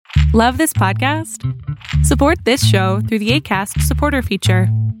Love this podcast? Support this show through the Acast supporter feature.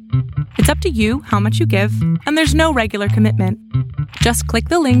 It's up to you how much you give, and there's no regular commitment. Just click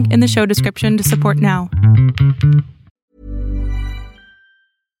the link in the show description to support now.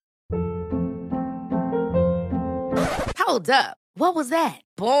 Hold up. What was that?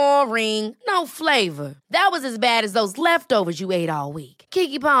 Boring. No flavor. That was as bad as those leftovers you ate all week.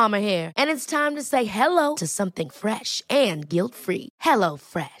 Keke Palmer here, and it's time to say hello to something fresh and guilt-free. Hello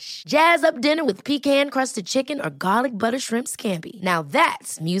Fresh. Jazz up dinner with pecan-crusted chicken or garlic butter shrimp scampi. Now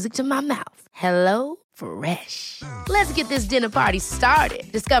that's music to my mouth. Hello Fresh. Let's get this dinner party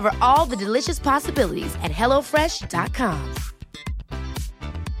started. Discover all the delicious possibilities at hellofresh.com.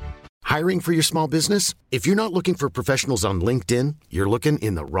 Hiring for your small business? If you're not looking for professionals on LinkedIn, you're looking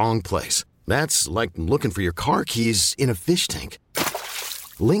in the wrong place. That's like looking for your car keys in a fish tank.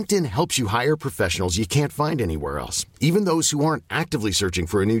 LinkedIn helps you hire professionals you can't find anywhere else, even those who aren't actively searching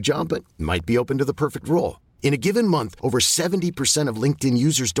for a new job but might be open to the perfect role. In a given month, over 70% of LinkedIn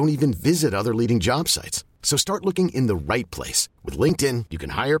users don't even visit other leading job sites. So start looking in the right place. With LinkedIn, you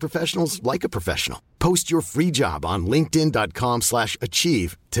can hire professionals like a professional. Post your free job on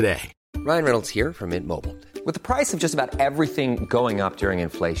linkedin.com/achieve today. Ryan Reynolds here from Mint Mobile. With the price of just about everything going up during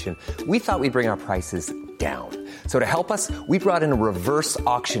inflation, we thought we'd bring our prices down. So to help us, we brought in a reverse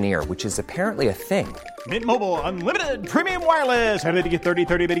auctioneer, which is apparently a thing. Mint Mobile Unlimited Premium Wireless. How to get 30,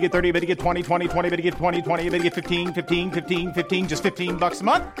 30, bit to get 30, bit to get 20, 20, 20, bit to get 20, 20, bit to get 15, 15, 15, 15, just $15 a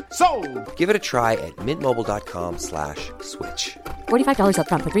month? Sold! Give it a try at mintmobile.com/switch. $45 up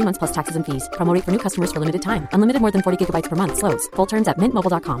front for 3 months plus taxes and fees. Promo rate for new customers for limited time. Unlimited more than 40 gigabytes per month. Slows full terms at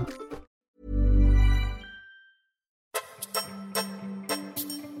mintmobile.com.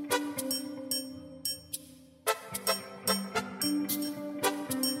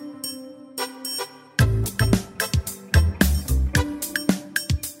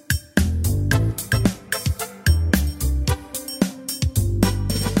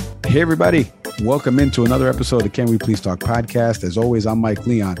 Hey, everybody. Welcome into another episode of the Can We Please Talk podcast. As always, I'm Mike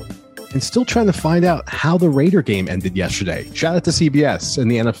Leon. And still trying to find out how the Raider game ended yesterday. Shout out to CBS and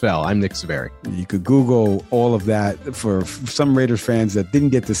the NFL. I'm Nick Saveri. You could Google all of that for some Raiders fans that didn't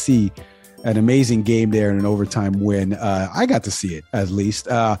get to see an amazing game there and an overtime win. I got to see it, at least.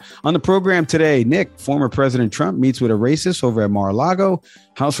 On the program today, Nick, former President Trump meets with a racist over at Mar-a-Lago.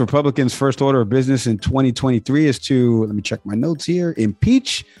 House Republicans' first order of business in 2023 is to, let me check my notes here,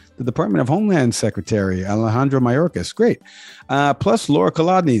 impeach the Department of Homeland Secretary, Alejandro Mayorkas. Great. Plus, Laura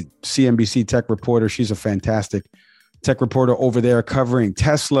Kolodny, CNBC tech reporter. She's a fantastic tech reporter over there covering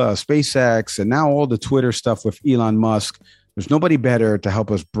Tesla, SpaceX, and now all the Twitter stuff with Elon Musk. There's nobody better to help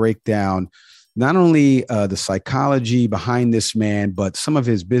us break down not only the psychology behind this man, but some of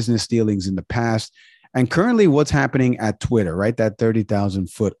his business dealings in the past and currently what's happening at Twitter, right? That 30,000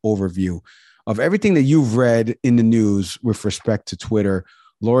 foot overview of everything that you've read in the news with respect to Twitter.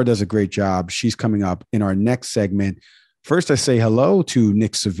 Laura does a great job. She's coming up in our next segment. First, I say hello to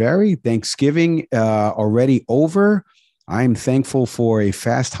Nick Saveri. Thanksgiving already over. I'm thankful for a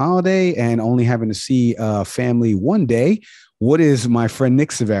fast holiday and only having to see family one day. What is my friend Nick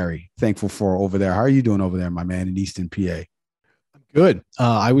Saveri thankful for over there? How are you doing over there, my man, in Easton, PA? Good.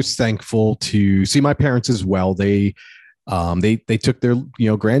 I was thankful to see my parents as well. They took their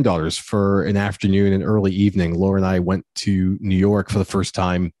granddaughters for an afternoon and early evening. Laura and I went to New York for the first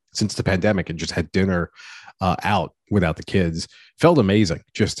time since the pandemic and just had dinner out without the kids. Felt amazing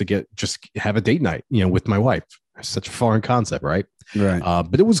just to have a date night, with my wife. Such a foreign concept, right? Right.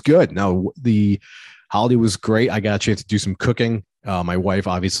 But it was good. Now the holiday was great. I got a chance to do some cooking. My wife,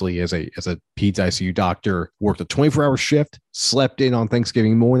 obviously, as a peds ICU doctor, worked a 24-hour shift, slept in on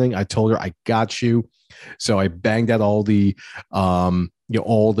Thanksgiving morning. I told her, I got you. So I banged out all the other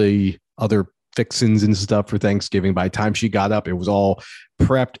fixins and stuff for Thanksgiving. By the time she got up, it was all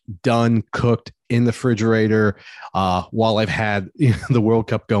prepped, done, cooked in the refrigerator while I've had the World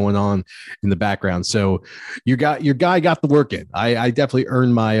Cup going on in the background. So your guy got the work in. I definitely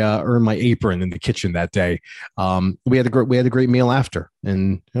earned my apron in the kitchen that day. We had a great meal after,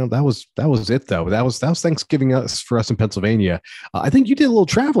 and that was it though. That was Thanksgiving for us in Pennsylvania. I think you did a little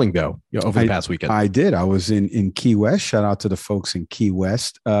traveling though over the past weekend. I did. I was in Key West. Shout out to the folks in Key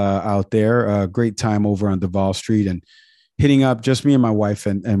West out there. Great time over on Duval Street and hitting up just me and my wife,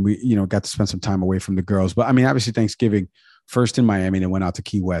 and we, got to spend some time away from the girls. But I mean, obviously Thanksgiving first in Miami and then went out to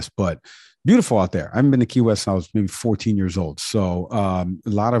Key West, but beautiful out there. I haven't been to Key West since I was maybe 14 years old. So a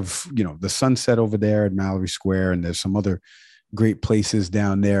lot of, the sunset over there at Mallory Square, and there's some other great places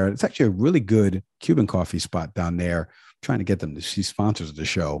down there. It's actually a really good Cuban coffee spot down there trying to get them to see sponsors of the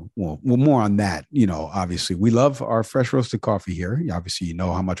show. Well, more on that. Obviously, we love our fresh roasted coffee here. Obviously, you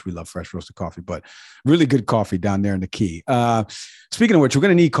know how much we love fresh roasted coffee, but really good coffee down there in the Key. Speaking of which, we're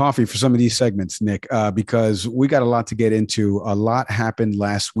going to need coffee for some of these segments, Nick, because we got a lot to get into. A lot happened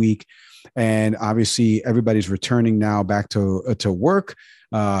last week, and obviously, everybody's returning now back to work.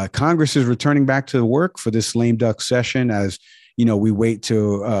 Congress is returning back to work for this lame duck session as we wait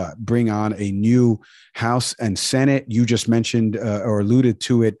to bring on a new House and Senate. You just mentioned or alluded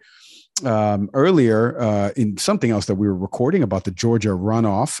to it earlier in something else that we were recording about the Georgia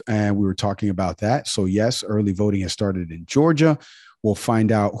runoff, and we were talking about that. So yes, early voting has started in Georgia. We'll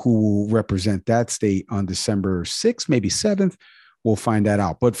find out who will represent that state on December 6th, maybe 7th. We'll find that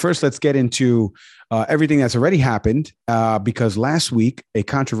out. But first, let's get into everything that's already happened because last week, a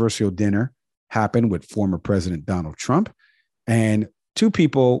controversial dinner happened with former President Donald Trump. And two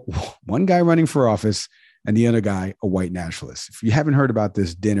people, one guy running for office and the other guy, a white nationalist. If you haven't heard about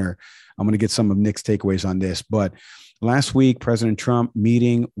this dinner, I'm going to get some of Nick's takeaways on this. But last week, President Trump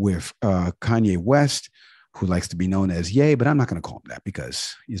meeting with Kanye West, who likes to be known as Ye, but I'm not going to call him that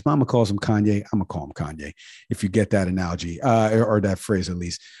because his mama calls him Kanye. I'm going to call him Kanye, if you get that analogy or that phrase at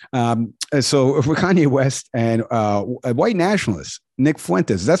least. So with Kanye West and a white nationalist, Nick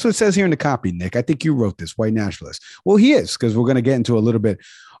Fuentes, that's what it says here in the copy, Nick. I think you wrote this, white nationalist. Well, he is, because we're going to get into a little bit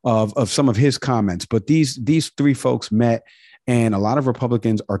of some of his comments. But these three folks met, and a lot of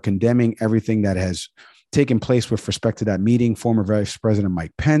Republicans are condemning everything that has taken place with respect to that meeting. Former Vice President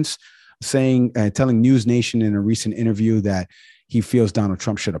Mike Pence telling News Nation in a recent interview that he feels Donald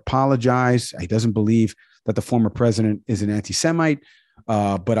Trump should apologize. He doesn't believe that the former president is an anti-Semite,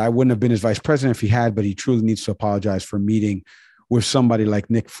 but I wouldn't have been his vice president if he had, but he truly needs to apologize for meeting with somebody like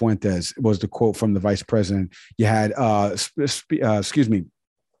Nick Fuentes, was the quote from the vice president. You had,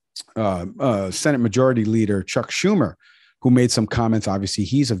 Senate Majority Leader Chuck Schumer, who made some comments. Obviously,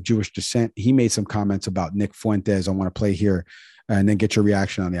 he's of Jewish descent. He made some comments about Nick Fuentes. I want to play here and then get your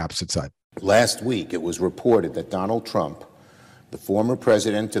reaction on the opposite side. Last week, it was reported that Donald Trump, the former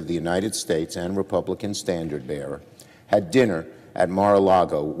president of the United States and Republican standard bearer, had dinner at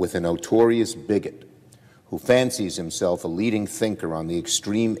Mar-a-Lago with a notorious bigot who fancies himself a leading thinker on the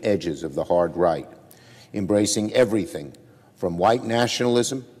extreme edges of the hard right, embracing everything from white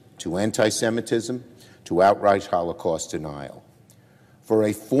nationalism to anti-Semitism to outright Holocaust denial. For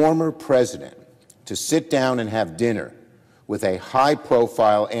a former president to sit down and have dinner with a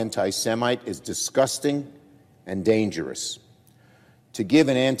high-profile anti-Semite is disgusting and dangerous. To give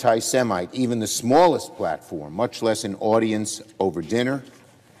an anti-Semite even the smallest platform, much less an audience over dinner,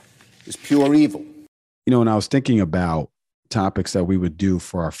 is pure evil. When I was thinking about topics that we would do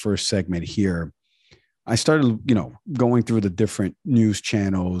for our first segment here, I started, going through the different news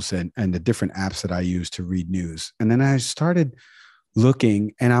channels and the different apps that I use to read news. And then I started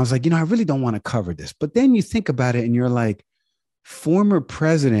looking and I was like, I really don't want to cover this. But then you think about it and you're like, former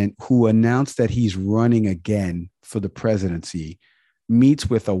president who announced that he's running again for the presidency meets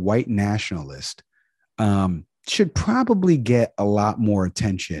with a white nationalist should probably get a lot more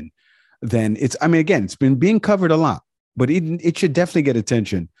attention than it's been being covered a lot, but it should definitely get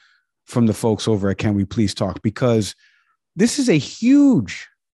attention from the folks over at Can We Please Talk, because this is a huge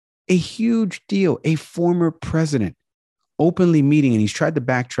deal. A former president openly meeting, and he's tried to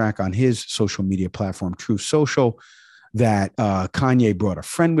backtrack on his social media platform, Truth Social, that Kanye brought a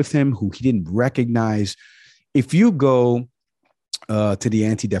friend with him who he didn't recognize. If you go to the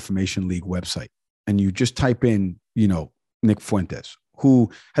Anti-Defamation League website and you just type in, Nick Fuentes,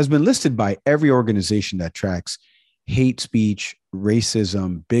 who has been listed by every organization that tracks hate speech,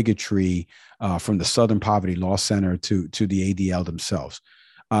 racism, bigotry, from the Southern Poverty Law Center to the ADL themselves.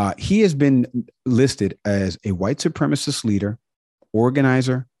 He has been listed as a white supremacist leader,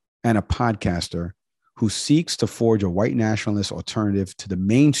 organizer, and a podcaster who seeks to forge a white nationalist alternative to the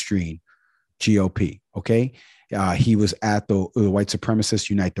mainstream GOP. Okay. He was at the White Supremacists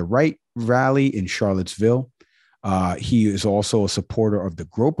Unite the Right rally in Charlottesville. He is also a supporter of the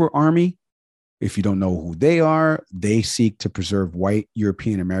Groper Army. If you don't know who they are, they seek to preserve white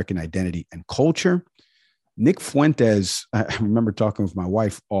European American identity and culture. Nick Fuentes, I remember talking with my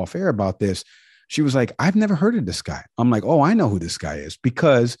wife off air about this. She was like, I've never heard of this guy. I'm like, oh, I know who this guy is,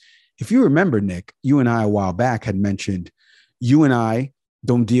 because if you remember, Nick, you and I a while back had mentioned you and I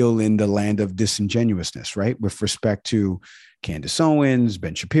don't deal in the land of disingenuousness, right? With respect to Candace Owens,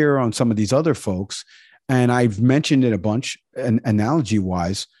 Ben Shapiro, and some of these other folks. And I've mentioned it a bunch, analogy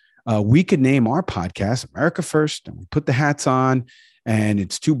wise. We could name our podcast America First, and we put the hats on, and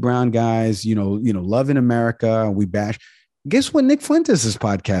it's two brown guys, loving America. We bash. Guess what Nick Fuentes'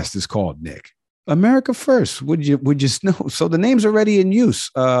 podcast is called, Nick? America first. Would you know? So the name's already in use.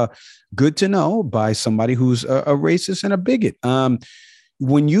 Good to know by somebody who's a racist and a bigot.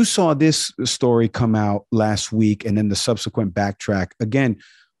 When you saw this story come out last week and then the subsequent backtrack, again,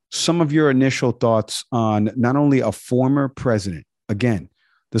 some of your initial thoughts on not only a former president, again,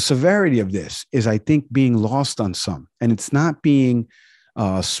 the severity of this is, I think, being lost on some, and it's not being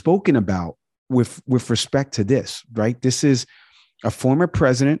spoken about with respect to this, right? This is a former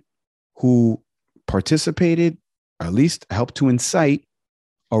president who participated, or at least helped to incite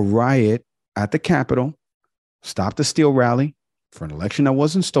a riot at the Capitol, stopped a steel rally for an election that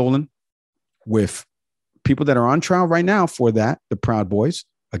wasn't stolen, with people that are on trial right now for that, the Proud Boys.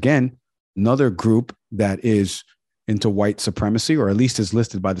 Again, another group that is into white supremacy, or at least is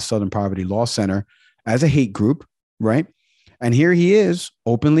listed by the Southern Poverty Law Center as a hate group, right? And here he is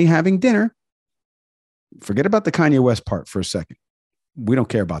openly having dinner. Forget about the Kanye West part for a second. We don't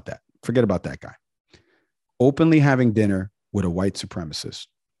care about that. Forget about that guy. Openly having dinner with a white supremacist.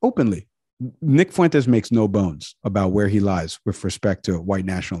 Openly. Nick Fuentes makes no bones about where he lies with respect to white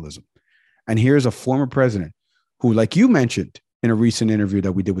nationalism. And here's a former president who, like you mentioned in a recent interview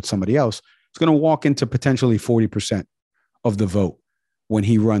that we did with somebody else, is going to walk into potentially 40% of the vote when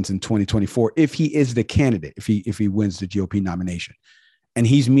he runs in 2024, if he is the candidate, if he wins the GOP nomination. And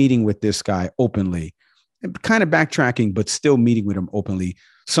he's meeting with this guy openly, kind of backtracking, but still meeting with him openly.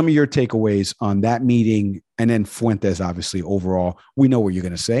 Some of your takeaways on that meeting, and then Fuentes, obviously, overall, we know what you're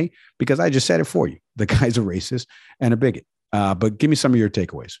going to say because I just said it for you. The guy's a racist and a bigot. But give me some of your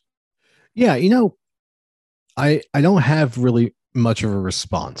takeaways. Yeah, I don't have really much of a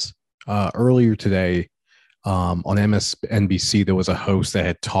response. Earlier today on MSNBC, there was a host that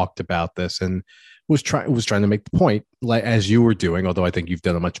had talked about this and was trying to make the point, like as you were doing, although I think you've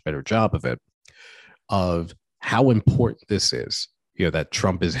done a much better job of it, of how important this is. That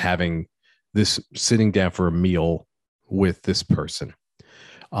Trump is having this, sitting down for a meal with this person.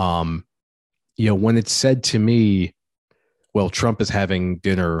 When it's said to me, well, Trump is having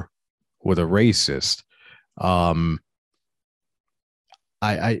dinner with a racist, I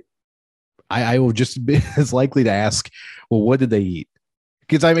will just be as likely to ask, well, what did they eat?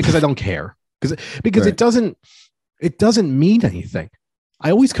 Because I don't care. Because right. It doesn't mean anything.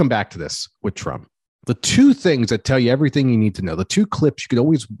 I always come back to this with Trump. The two things that tell you everything you need to know, the two clips you could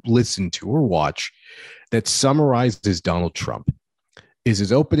always listen to or watch that summarizes Donald Trump, is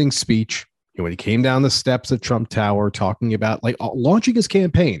his opening speech when he came down the steps of Trump Tower talking about, like, launching his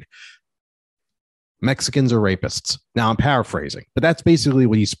campaign. Mexicans are rapists. Now I'm paraphrasing, but that's basically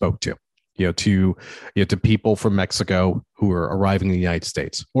what he spoke to. To people from Mexico who are arriving in the United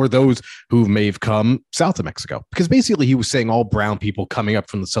States, or those who may have come south of Mexico, because basically he was saying all brown people coming up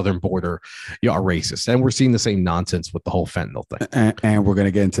from the southern border are racist, and we're seeing the same nonsense with the whole fentanyl thing. And we're going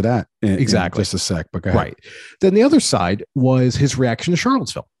to get into that exactly in just a sec. But go ahead. Right. Then the other side was his reaction to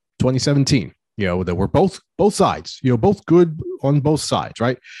Charlottesville, 2017. That were both sides. Both good on both sides,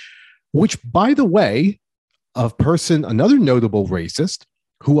 right? Which, by the way, another notable racist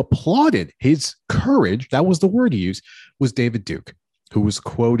who applauded his courage, that was the word he used, was David Duke, who was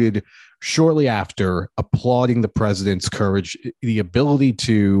quoted shortly after applauding the president's courage, the ability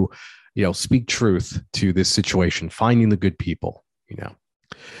to, speak truth to this situation, finding the good people,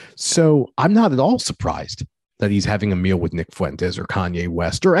 So I'm not at all surprised that he's having a meal with Nick Fuentes or Kanye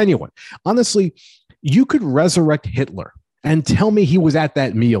West or anyone. Honestly, you could resurrect Hitler and tell me he was at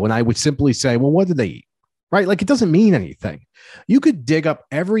that meal, and I would simply say, well, what did they eat? Right? Like, it doesn't mean anything. You could dig up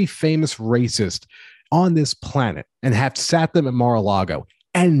every famous racist on this planet and have sat them at Mar-a-Lago,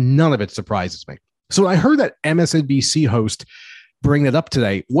 and none of it surprises me. So when I heard that MSNBC host bring it up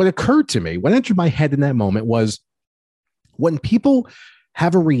today, what occurred to me, what entered my head in that moment was, when people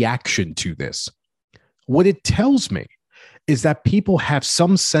have a reaction to this, what it tells me is that people have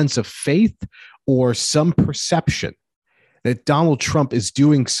some sense of faith or some perception that Donald Trump is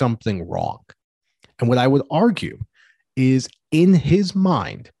doing something wrong. And what I would argue is, in his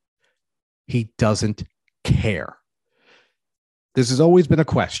mind, he doesn't care. This has always been a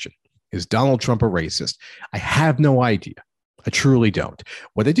question. Is Donald Trump a racist? I have no idea. I truly don't.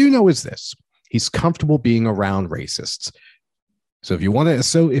 What I do know is this. He's comfortable being around racists. So if you want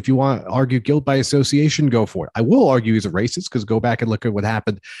to argue guilt by association, go for it. I will argue he's a racist, because go back and look at what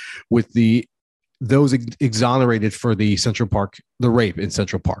happened with those exonerated for the rape in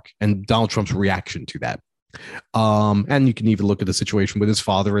Central Park, and Donald Trump's reaction to that. And you can even look at the situation with his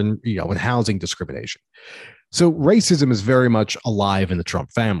father and housing discrimination. So racism is very much alive in the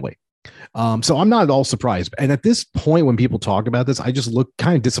Trump family. So I'm not at all surprised. And at this point, when people talk about this, I just look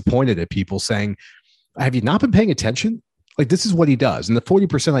kind of disappointed at people saying, have you not been paying attention? Like, this is what he does. And the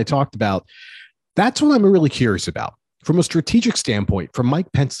 40% I talked about, That's what I'm really curious about. From a strategic standpoint, for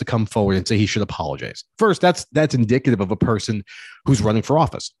Mike Pence to come forward and say he should apologize. First, that's indicative of a person who's running for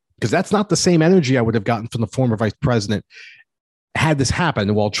office, because that's not the same energy I would have gotten from the former vice president had this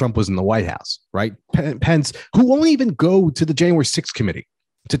happened while Trump was in the White House, right? Pence, who won't even go to the January 6th committee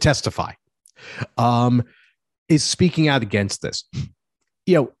to testify, is speaking out against this.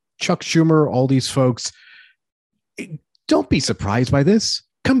 Chuck Schumer, all these folks, don't be surprised by this.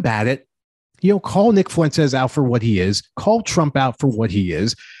 Combat it. Call Nick Fuentes out for what he is. Call Trump out for what he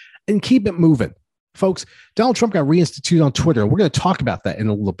is, and keep it moving. Folks, Donald Trump got reinstituted on Twitter. We're going to talk about that in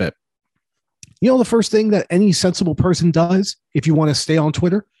a little bit. The first thing that any sensible person does if you want to stay on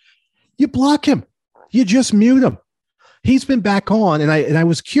Twitter, you block him. You just mute him. He's been back on, and I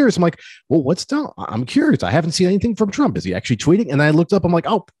was curious. I'm like, well, what's Donald? I'm curious. I haven't seen anything from Trump. Is he actually tweeting? And I looked up. I'm like,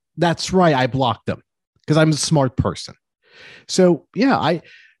 oh, that's right. I blocked him because I'm a smart person. So, yeah, I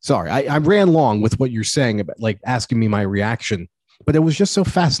ran long with what you're saying about like asking me my reaction, but it was just so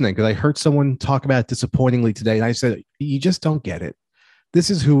fascinating because I heard someone talk about it disappointingly today. And I said, you just don't get it. This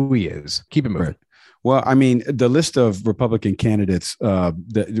is who he is. Keep it moving. Right. Well, I mean, the list of Republican candidates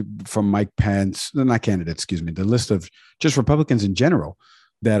from Mike Pence, not candidates, excuse me, the list of just Republicans in general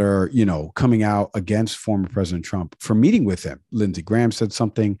that are, coming out against former President Trump for meeting with him. Lindsey Graham said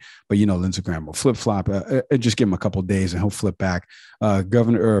something, but, Lindsey Graham will flip-flop. Just give him a couple of days and he'll flip back.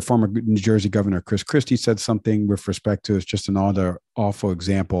 Former New Jersey Governor Chris Christie said something with respect to it's just another awful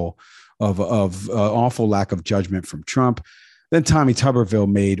example of awful lack of judgment from Trump. Then Tommy Tuberville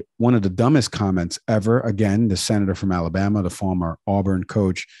made one of the dumbest comments ever. Again, the senator from Alabama, the former Auburn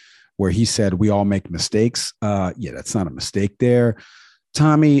coach, where he said, we all make mistakes. That's not a mistake there.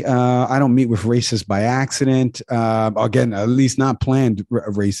 Tommy, I don't meet with racists by accident. Again, at least not planned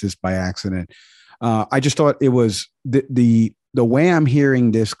racist by accident. I just thought it was the way I'm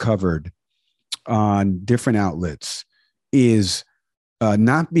hearing this covered on different outlets is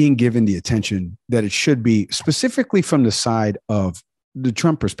not being given the attention that it should be, specifically from the side of the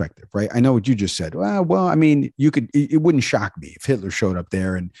Trump perspective, right? I know what you just said. Well, I mean, it wouldn't shock me if Hitler showed up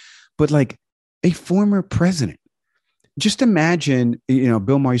there, but like a former president. Just imagine,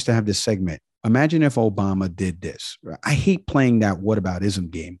 Bill Maher used to have this segment. Imagine if Obama did this. I hate playing that whataboutism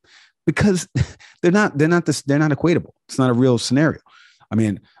game because they're not equatable. It's not a real scenario. I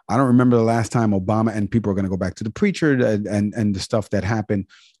mean, I don't remember the last time Obama, and people are going to go back to the preacher and the stuff that happened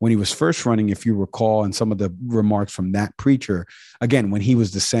when he was first running, if you recall, and some of the remarks from that preacher, again, when he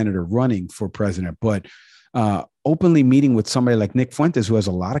was the senator running for president, but openly meeting with somebody like Nick Fuentes, who has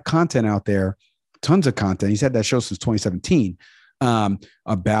a lot of content out there, tons of content. He's had that show since 2017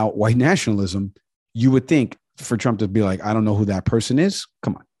 about white nationalism. You would think for Trump to be like, I don't know who that person is.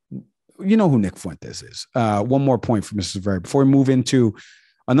 Come on. You know who Nick Fuentes is. One more point for Mrs. Very before we move into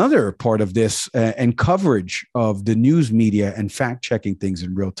another part of this and coverage of the news media and fact checking things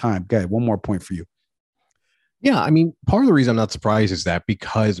in real time. Go ahead. One more point for you. Yeah. I mean, part of the reason I'm not surprised is that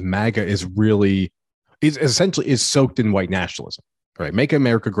because MAGA is essentially soaked in white nationalism. Right. Make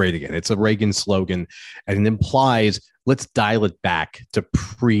America great again. It's a Reagan slogan, and it implies let's dial it back to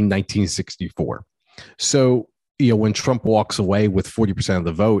pre-1964. So, when Trump walks away with 40% of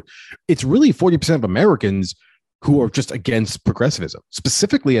the vote, it's really 40% of Americans who are just against progressivism,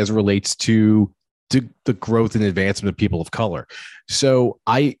 specifically as it relates to the growth and advancement of people of color. So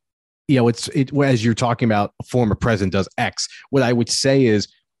as you're talking about a former president does X, what I would say is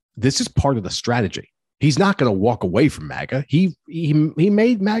this is part of the strategy. He's not going to walk away from MAGA. He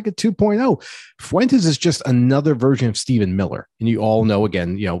made MAGA 2.0. Fuentes is just another version of Stephen Miller. And you all know,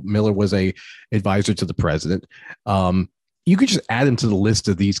 again, Miller was a advisor to the president. You could just add him to the list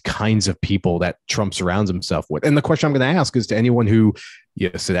of these kinds of people that Trump surrounds himself with. And the question I'm going to ask is to anyone who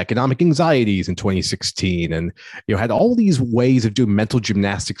said economic anxieties in 2016 and had all these ways of doing mental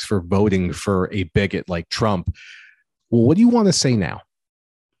gymnastics for voting for a bigot like Trump. Well, what do you want to say now?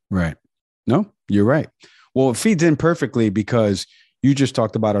 Right. No, you're right. Well, it feeds in perfectly because you just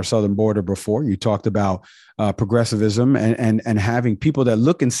talked about our southern border before. You talked about progressivism and having people that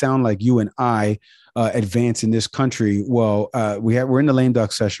look and sound like you and I advance in this country. Well, we're in the lame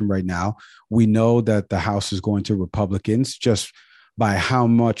duck session right now. We know that the House is going to Republicans. Just by how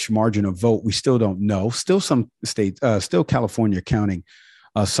much margin of vote, we still don't know. Still some states, still California counting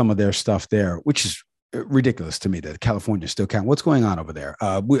some of their stuff there, which is ridiculous to me that California still count. What's going on over there?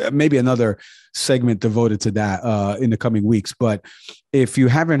 Maybe another segment devoted to that in the coming weeks. But if you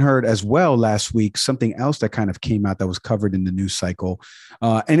haven't heard as well last week, something else that kind of came out that was covered in the news cycle,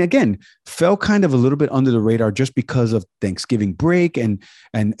 and again, fell kind of a little bit under the radar just because of Thanksgiving break and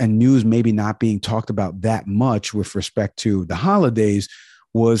news maybe not being talked about that much with respect to the holidays,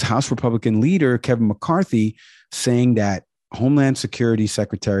 was House Republican leader Kevin McCarthy saying that Homeland Security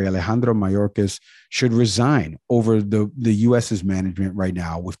Secretary Alejandro Mayorkas should resign over the U.S.'s management right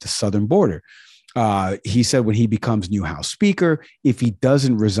now with the southern border. He said when he becomes new House Speaker, if he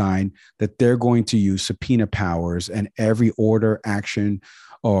doesn't resign, that they're going to use subpoena powers and every order, action,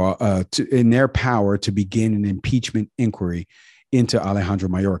 or in their power to begin an impeachment inquiry into Alejandro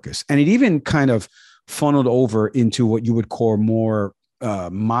Mayorkas. And it even kind of funneled over into what you would call more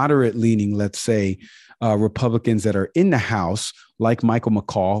moderate leaning, let's say, Republicans that are in the House, like Michael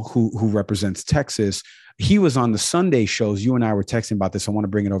McCaul, who represents Texas. He was on the Sunday shows. You and I were texting about this. I want to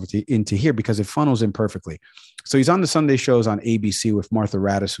bring it over into here because it funnels in perfectly. So he's on the Sunday shows on ABC with Martha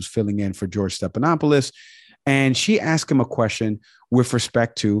Raddatz, who's filling in for George Stephanopoulos. And she asked him a question with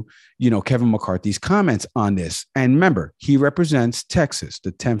respect to, Kevin McCarthy's comments on this. And remember, he represents Texas,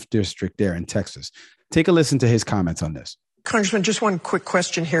 the 10th district there in Texas. Take a listen to his comments on this. Congressman, just one quick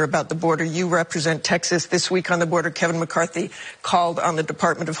question here about the border. You represent Texas. This week on the border, Kevin McCarthy called on the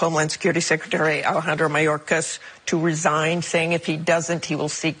Department of Homeland Security Secretary Alejandro Mayorkas to resign, saying if he doesn't, he will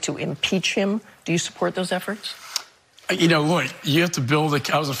seek to impeach him. Do you support those efforts? Look, you have to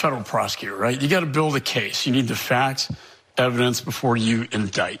I was a federal prosecutor, right? You got to build a case. You need the facts, evidence before you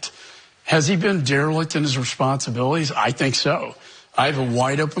indict. Has he been derelict in his responsibilities? I think so. I have a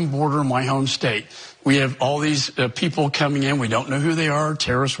wide open border in my home state. We have all these people coming in. We don't know who they are.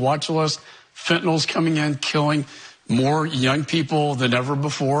 Terrorist watch list. Fentanyl's coming in, killing more young people than ever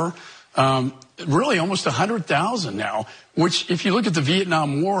before. Really almost 100,000 now, which if you look at the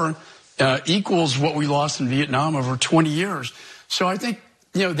Vietnam War, equals what we lost in Vietnam over 20 years. So I think,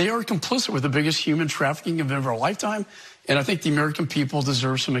 they are complicit with the biggest human trafficking event of our lifetime. And I think the American people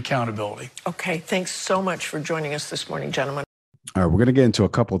deserve some accountability. Okay. Thanks so much for joining us this morning, gentlemen. All right, we're going to get into a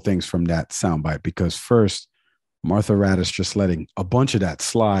couple of things from that soundbite because first, Martha Raddatz just letting a bunch of that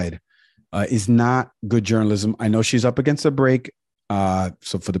slide is not good journalism. I know she's up against a break.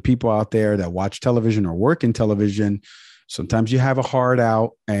 So for the people out there that watch television or work in television, sometimes you have a hard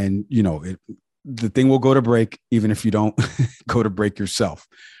out and, the thing will go to break even if you don't go to break yourself.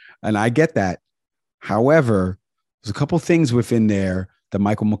 And I get that. However, there's a couple of things within there that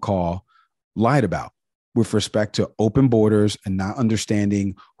Michael McCaul lied about with respect to open borders and not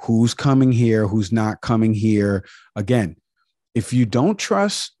understanding who's coming here, who's not coming here. Again, if you don't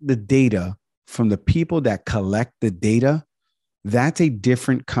trust the data from the people that collect the data, that's a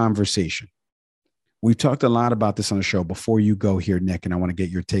different conversation. We've talked a lot about this on the show before you go here, Nick, and I want to get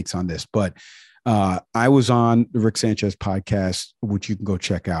your takes on this. But I was on the Rick Sanchez podcast, which you can go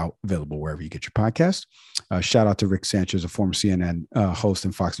check out, available wherever you get your podcast. Shout out to Rick Sanchez, a former CNN host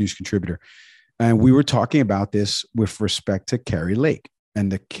and Fox News contributor. And we were talking about this with respect to Kari Lake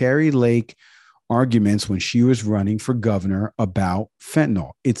and the Kari Lake arguments when she was running for governor about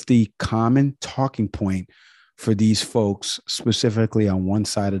fentanyl. It's the common talking point for these folks, specifically on one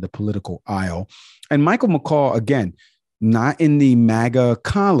side of the political aisle. And Michael McCaul, again, not in the MAGA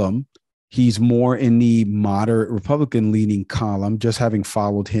column. He's more in the moderate Republican leaning column, just having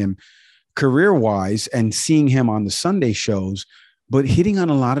followed him career-wise and seeing him on the Sunday shows, but hitting on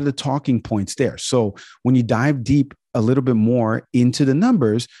a lot of the talking points there. So when you dive deep a little bit more into the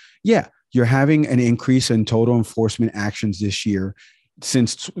numbers, yeah, you're having an increase in total enforcement actions this year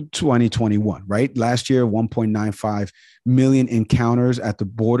since 2021, right? Last year, 1.95 million encounters at the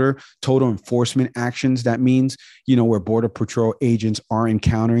border, total enforcement actions. That means, where Border Patrol agents are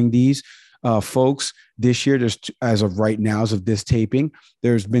encountering these folks. This year, there's, as of right now, as of this taping,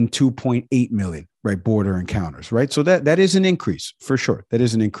 there's been 2.8 million, right, border encounters, right? So that is an increase for sure. That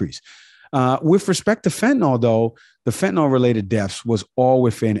is an increase. With respect to fentanyl, though, the fentanyl-related deaths was all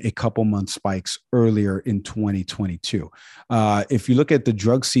within a couple month spikes earlier in 2022. If you look at the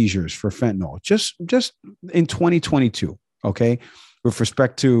drug seizures for fentanyl, just in 2022, okay, with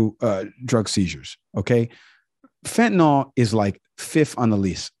respect to drug seizures, okay, fentanyl is like fifth on the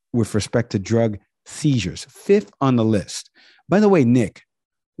list with respect to drug seizures, fifth on the list. By the way, Nick,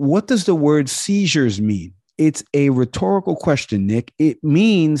 what does the word seizures mean? It's a rhetorical question, Nick. It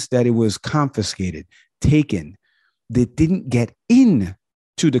means that it was confiscated, taken, that didn't get in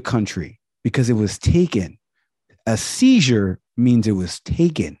to the country because it was taken. A seizure means it was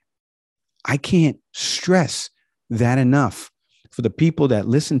taken. I can't stress that enough for the people that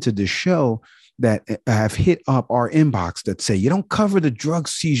listen to this show that have hit up our inbox that say, you don't cover the drug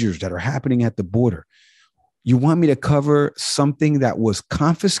seizures that are happening at the border. You want me to cover something that was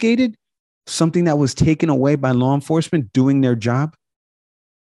confiscated? Something that was taken away by law enforcement doing their job?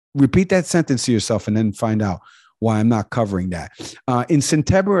 Repeat that sentence to yourself and then find out why I'm not covering that. In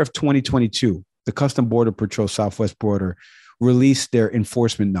September of 2022, the Custom Border Patrol Southwest border released their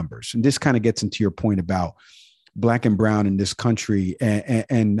enforcement numbers. And this kind of gets into your point about Black and brown in this country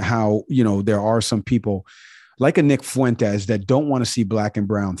and how, you know, there are some people like a Nick Fuentes that don't want to see Black and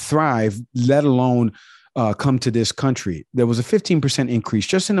brown thrive, let alone come to this country. There was a 15% increase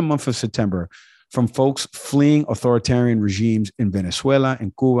just in the month of September from folks fleeing authoritarian regimes in Venezuela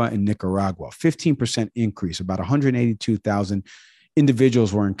and Cuba and Nicaragua. 15% increase, about 182,000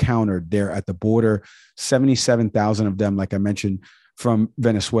 individuals were encountered there at the border. 77,000 of them, like I mentioned, from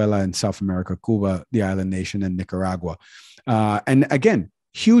Venezuela and South America, Cuba, the island nation, and Nicaragua. And again,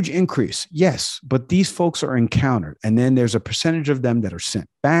 huge increase. Yes, but these folks are encountered. And then there's a percentage of them that are sent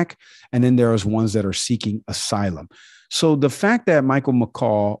back. And then there is ones that are seeking asylum. So the fact that Michael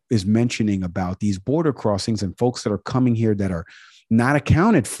McCaul is mentioning about these border crossings and folks that are coming here that are not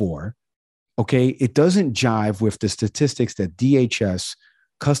accounted for, okay, it doesn't jive with the statistics that DHS,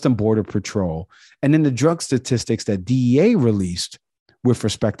 Custom Border Patrol, and then the drug statistics that DEA released with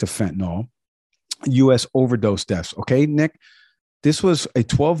respect to fentanyl, U.S. overdose deaths. Okay, Nick, this was a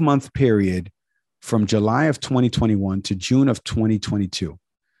 12-month period from July of 2021 to June of 2022.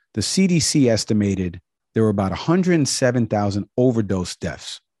 The CDC estimated there were about 107,000 overdose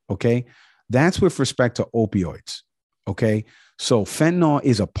deaths. Okay, that's with respect to opioids. Okay, so fentanyl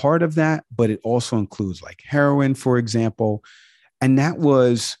is a part of that, but it also includes like heroin, for example. And that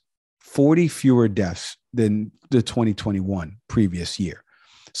was 40 fewer deaths than the 2021 previous year.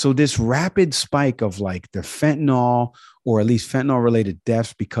 So this rapid spike of like the fentanyl, or at least fentanyl related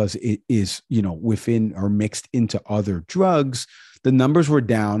deaths, because it is, you know, within or mixed into other drugs, the numbers were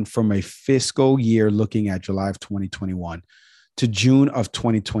down from a fiscal year looking at July of 2021 to June of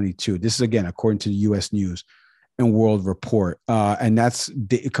 2022. This is again, according to the U.S. News and World Report. And that's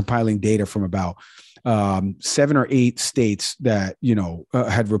compiling data from about 7 or 8 states that, you know,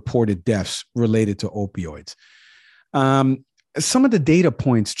 had reported deaths related to opioids. Some of the data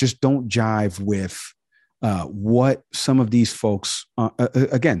points just don't jive with what some of these folks,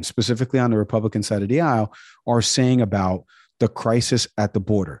 again, specifically on the Republican side of the aisle, are saying about the crisis at the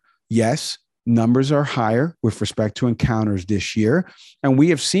border. Yes, numbers are higher with respect to encounters this year. And we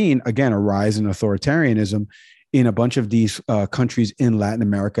have seen, again, a rise in authoritarianism in a bunch of these countries in Latin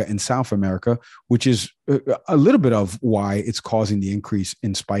America and South America, which is a little bit of why it's causing the increase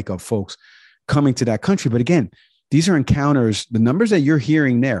in spike of folks coming to that country. But again, these are encounters. The numbers that you're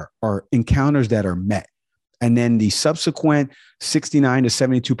hearing there are encounters that are met. And then the subsequent 69 to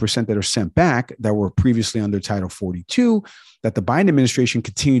 72% that are sent back that were previously under Title 42, that the Biden administration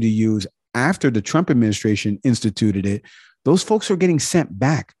continued to use after the Trump administration instituted it, those folks are getting sent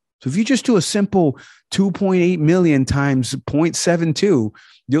back. So if you just do a simple 2.8 million times 0.72,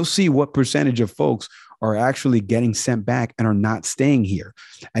 you'll see what percentage of folks are actually getting sent back and are not staying here.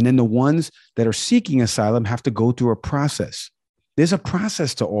 And then the ones that are seeking asylum have to go through a process. There's a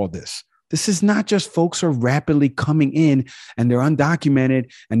process to all this. This is not just folks are rapidly coming in and they're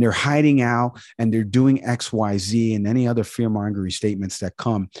undocumented and they're hiding out and they're doing X, Y, Z and any other fear-mongering statements that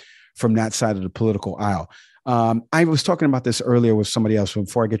come from that side of the political aisle. I was talking about this earlier with somebody else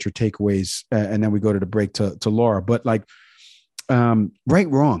before I get your takeaways, and then we go to the break to Laura. But like, right,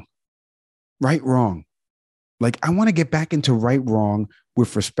 wrong. Like, I want to get back into right, wrong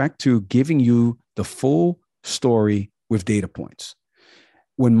with respect to giving you the full story with data points.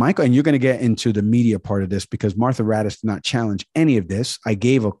 When Michael, and you're going to get into the media part of this because Martha Raddatz did not challenge any of this. I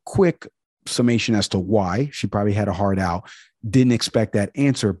gave a quick summation as to why. She probably had a hard out, didn't expect that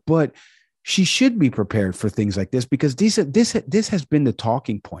answer, but she should be prepared for things like this because this has been the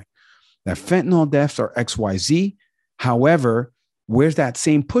talking point, that fentanyl deaths are XYZ. However, where's that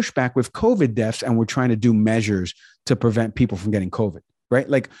same pushback with COVID deaths? And we're trying to do measures to prevent people from getting COVID, right?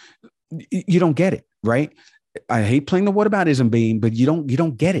 Like, you don't get it, right? I hate playing the whataboutism game, but you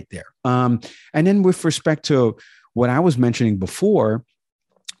don't get it there. And then with respect to what I was mentioning before,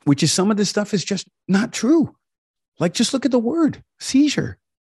 which is some of this stuff is just not true. Like, just look at the word seizure.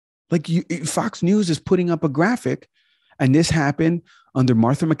 Like, Fox News is putting up a graphic, and this happened under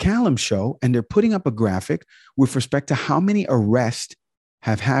Martha McCallum's show, and they're putting up a graphic with respect to how many arrests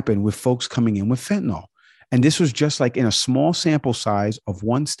have happened with folks coming in with fentanyl. And this was just like in a small sample size of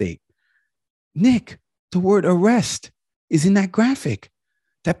one state. Nick, the word arrest is in that graphic.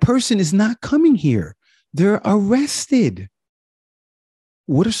 That person is not coming here. They're arrested.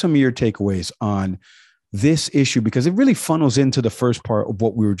 What are some of your takeaways on this issue? Because it really funnels into the first part of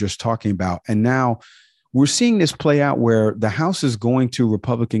what we were just talking about. And now we're seeing this play out where the House is going to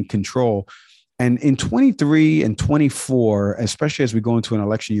Republican control. And in 23 and 24, especially as we go into an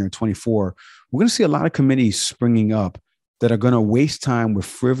election year in 24, we're going to see a lot of committees springing up that are going to waste time with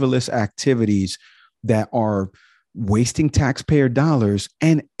frivolous activities that are wasting taxpayer dollars,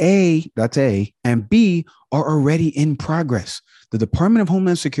 and and B, are already in progress. The Department of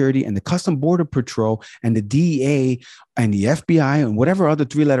Homeland Security and the Customs Border Patrol and the DEA and the FBI and whatever other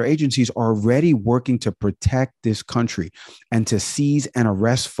three-letter agencies are already working to protect this country and to seize and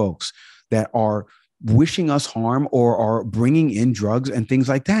arrest folks that are wishing us harm or are bringing in drugs and things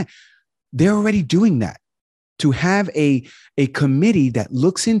like that. They're already doing that. To have a committee that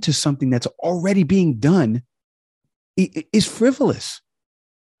looks into something that's already being done is frivolous.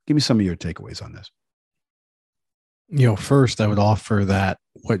 Give me some of your takeaways on this. First, I would offer that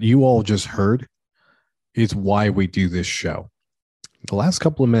what you all just heard is why we do this show. The last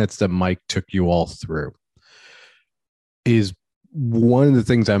couple of minutes that Mike took you all through is one of the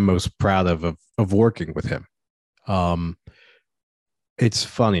things I'm most proud of working with him. It's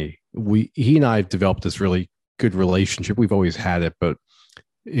funny. He and I have developed this really good relationship. We've always had it, but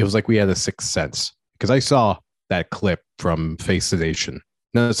it was like we had a sixth sense because I saw that clip from Face the Nation.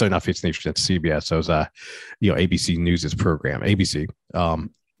 No, sorry, not Face the Nation. It's CBS. It was ABC News' program, ABC.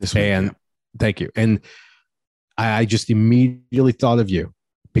 Thank you. And I just immediately thought of you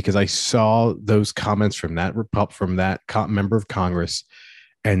because I saw those comments from that member of Congress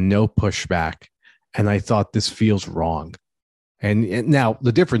and no pushback. And I thought this feels wrong. And now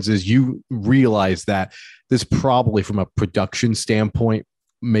the difference is you realize that this probably from a production standpoint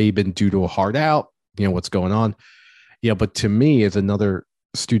may have been due to a hard out, what's going on. Yeah, but to me, as another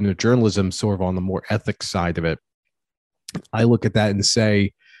student of journalism, sort of on the more ethics side of it, I look at that and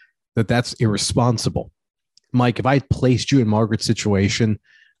say that that's irresponsible. Mike, if I placed you in Margaret's situation,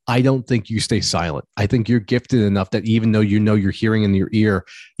 I don't think you stay silent. I think you're gifted enough that even though you're hearing in your ear,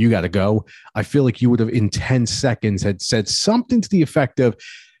 you got to go. I feel like you would have in 10 seconds had said something to the effect of,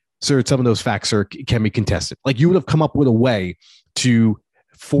 sir, some of those facts can be contested. Like you would have come up with a way to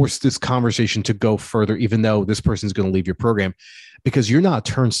force this conversation to go further, even though this person's going to leave your program, because you're not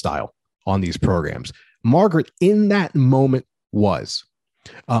a turnstile on these programs. Margaret in that moment was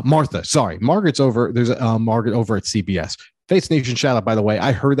Martha. Sorry, Margaret's over. There's a Margaret over at CBS. Face Nation shout out, by the way.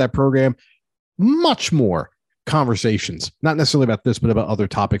 I heard that program. Much more conversations, not necessarily about this, but about other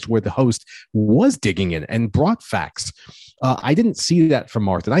topics where the host was digging in and brought facts. I didn't see that from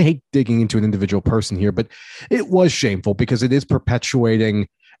Martha. And I hate digging into an individual person here, but it was shameful because it is perpetuating.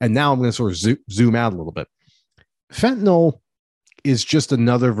 And now I'm going to sort of zoom out a little bit. Fentanyl is just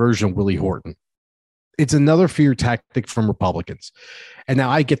another version of Willie Horton. It's another fear tactic from Republicans. And now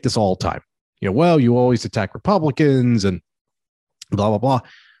I get this all the time. You always attack Republicans and blah, blah, blah.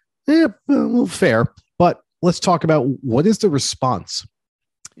 Yeah, well, fair. But let's talk about what is the response.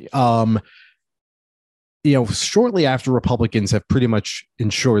 Shortly after Republicans have pretty much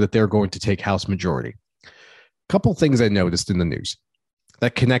ensured that they're going to take House majority, a couple things I noticed in the news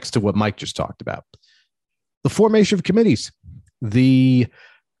that connects to what Mike just talked about. The formation of committees, the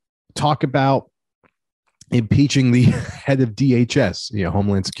talk about impeaching the head of DHS,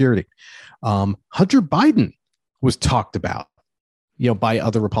 Homeland Security. Hunter Biden was talked about, by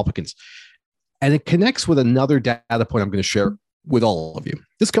other Republicans. And it connects with another data point I'm going to share with all of you.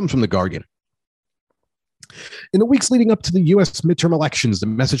 This comes from The Guardian. In the weeks leading up to the U.S. midterm elections, the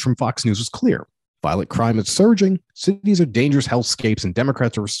message from Fox News was clear. Violent crime is surging. Cities are dangerous hellscapes, and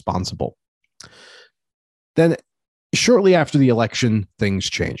Democrats are responsible. Then, shortly after the election, things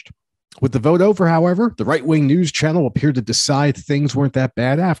changed. With the vote over, however, the right-wing news channel appeared to decide things weren't that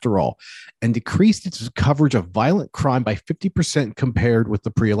bad after all and decreased its coverage of violent crime by 50% compared with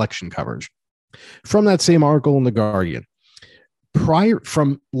the pre-election coverage. From that same article in The Guardian,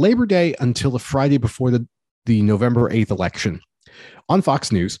 from Labor Day until the Friday before the November 8th election, on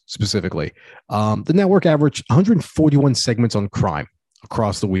Fox News specifically, the network averaged 141 segments on crime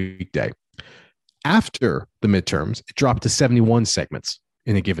across the weekday. After the midterms, it dropped to 71 segments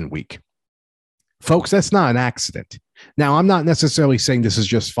in a given week. Folks, that's not an accident. Now, I'm not necessarily saying this is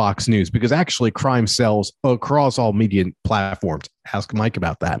just Fox News because actually crime sells across all media platforms. Ask Mike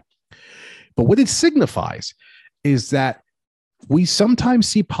about that. But what it signifies is that we sometimes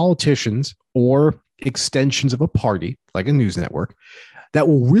see politicians or extensions of a party, like a news network, that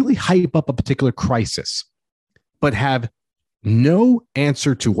will really hype up a particular crisis, but have no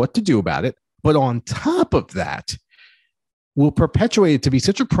answer to what to do about it. But on top of that, will perpetuate it to be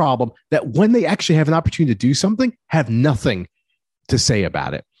such a problem that when they actually have an opportunity to do something, have nothing to say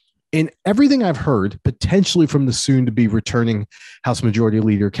about it. In everything I've heard, potentially from the soon-to-be returning House Majority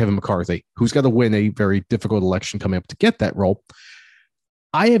Leader Kevin McCarthy, who's got to win a very difficult election coming up to get that role,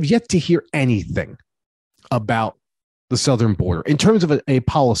 I have yet to hear anything about the southern border in terms of a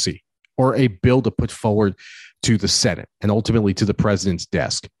policy or a bill to put forward to the Senate and ultimately to the president's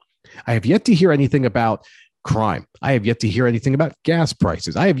desk. I have yet to hear anything about crime. I have yet to hear anything about gas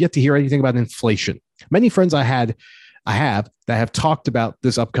prices. I have yet to hear anything about inflation. Many friends I have that have talked about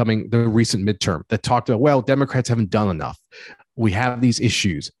the recent midterm, that talked about, well, Democrats haven't done enough. We have these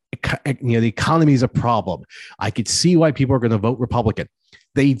issues. The economy is a problem. I could see why people are going to vote Republican.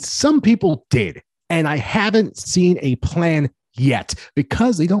 Some people did, and I haven't seen a plan yet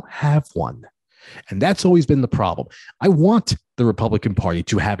because they don't have one. And that's always been the problem. I want the Republican Party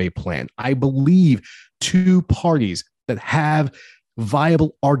to have a plan. I believe two parties that have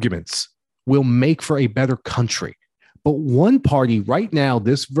viable arguments will make for a better country. But one party right now,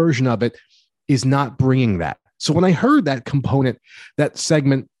 this version of it, is not bringing that. So when I heard that component, that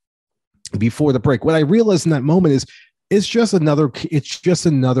segment before the break, what I realized in that moment is it's just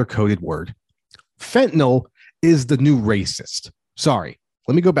another coded word. Fentanyl is the new racist. Sorry,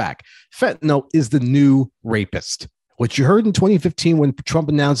 let me go back. Fentanyl is the new rapist. What you heard in 2015 when Trump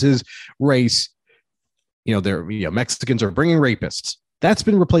announced his race, Mexicans are bringing rapists. That's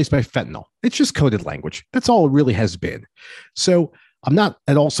been replaced by fentanyl. It's just coded language. That's all it really has been. So I'm not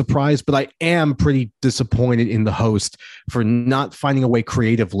at all surprised, but I am pretty disappointed in the host for not finding a way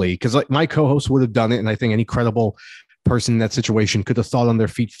creatively, because my co-host would have done it, and I think any credible person in that situation could have thought on their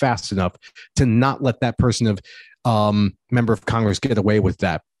feet fast enough to not let that person of member of Congress get away with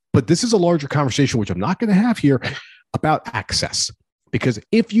that. But this is a larger conversation, which I'm not going to have here, about access. Because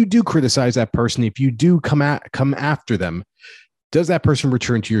if you do criticize that person, if you do come after them, does that person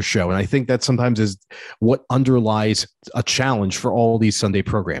return to your show? And I think that sometimes is what underlies a challenge for all these Sunday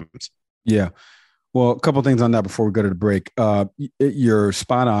programs. Yeah. Well, a couple of things on that before we go to the break. You're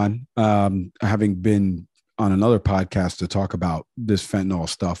spot on. Having been on another podcast to talk about this fentanyl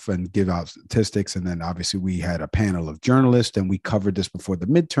stuff and give out statistics. And then obviously we had a panel of journalists and we covered this before the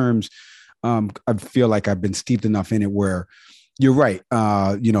midterms. I feel like I've been steeped enough in it where you're right.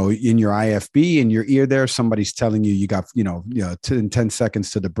 In your IFB, in your ear there, somebody's telling you got, 10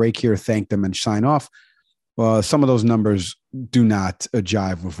 seconds to the break here, thank them and sign off. Some of those numbers do not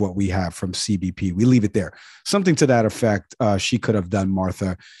jive with what we have from CBP. We leave it there. Something to that effect she could have done,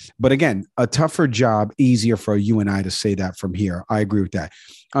 Martha. But again, a tougher job, easier for you and I to say that from here. I agree with that.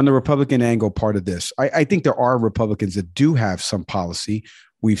 On the Republican angle part of this, I think there are Republicans that do have some policy.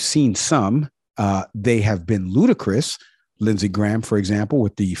 We've seen some. They have been ludicrous. Lindsey Graham, for example,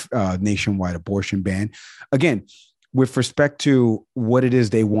 with the nationwide abortion ban. Again, with respect to what it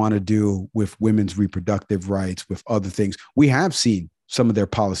is they want to do with women's reproductive rights, with other things, we have seen some of their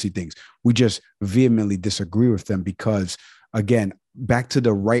policy things. We just vehemently disagree with them because, again, back to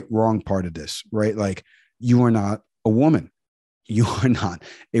the right-wrong part of this, right? Like, you are not a woman. You are not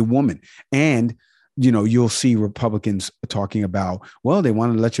a woman. And you'll see Republicans talking about, well, they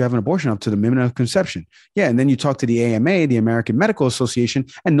want to let you have an abortion up to the minute of conception. Yeah. And then you talk to the AMA, the American Medical Association,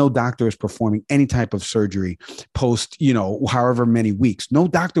 and no doctor is performing any type of surgery post, however many weeks. No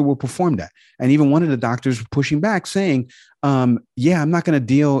doctor will perform that. And even one of the doctors pushing back saying, I'm not going to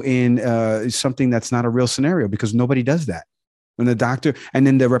deal in something that's not a real scenario because nobody does that. And then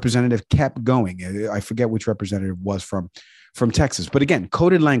the representative kept going. I forget which representative was from Texas. But again,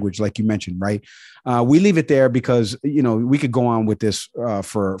 coded language, like you mentioned, right? We leave it there because, we could go on with this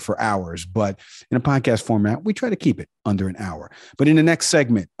for hours, but in a podcast format, we try to keep it under an hour. But in the next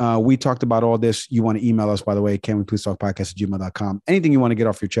segment, we talked about all this. You want to email us, by the way, canwepleasetalkpodcast@gmail.com. Anything you want to get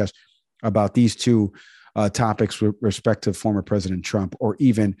off your chest about these two topics with respect to former President Trump, or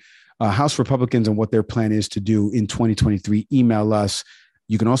even House Republicans and what their plan is to do in 2023, email us.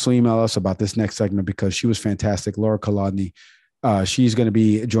 You can also email us about this next segment because she was fantastic. Laura Kolodny. She's going to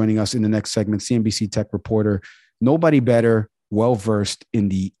be joining us in the next segment, CNBC tech reporter. Nobody better, well-versed in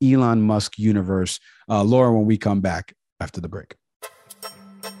the Elon Musk universe. Laura, when we come back after the break.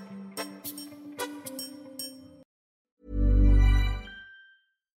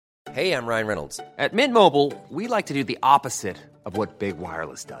 Hey, I'm Ryan Reynolds. At Mint Mobile, we like to do the opposite of what Big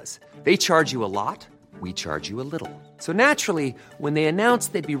Wireless does. They charge you a lot. We charge you a little. So naturally, when they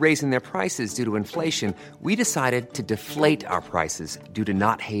announced they'd be raising their prices due to inflation, we decided to deflate our prices due to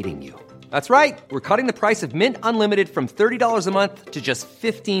not hating you. That's right. We're cutting the price of Mint Unlimited from $30 a month to just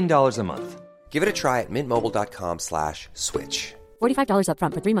 $15 a month. Give it a try at mintmobile.com/switch. $45 up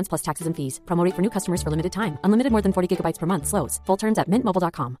front for 3 months plus taxes and fees. Promo rate for new customers for limited time. Unlimited more than 40 gigabytes per month. Slows full terms at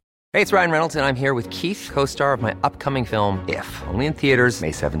mintmobile.com. Hey, it's Ryan Reynolds, and I'm here with Keith, co-star of my upcoming film, If, only in theaters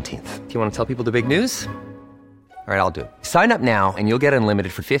May 17th. Do you want to tell people the big news? All right, I'll do it. Sign up now and you'll get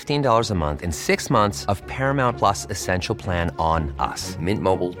unlimited for $15 a month and 6 months of Paramount Plus Essential Plan on us.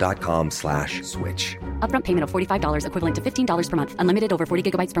 MintMobile.com/switch. Upfront payment of $45 equivalent to $15 per month. Unlimited over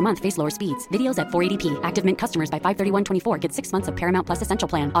 40 gigabytes per month. Face lower speeds. Videos at 480p. Active Mint customers by 531.24 get 6 months of Paramount Plus Essential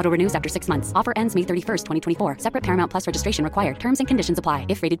Plan. Auto renews after 6 months. Offer ends May 31st, 2024. Separate Paramount Plus registration required. Terms and conditions apply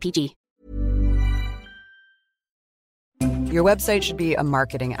if rated PG. Your website should be a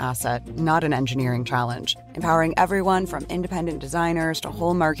marketing asset, not an engineering challenge. Empowering everyone from independent designers to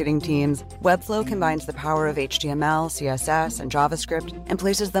whole marketing teams, Webflow combines the power of HTML, CSS, and JavaScript and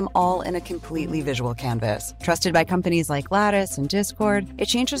places them all in a completely visual canvas. Trusted by companies like Lattice and Discord, it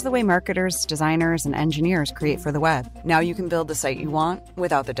changes the way marketers, designers, and engineers create for the web. Now you can build the site you want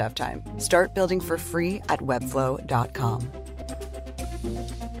without the dev time. Start building for free at webflow.com.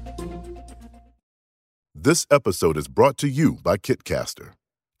 This episode is brought to you by Kitcaster.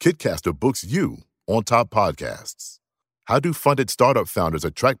 Kitcaster books you on top podcasts. How do funded startup founders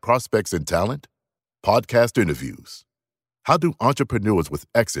attract prospects and talent? Podcast interviews. How do entrepreneurs with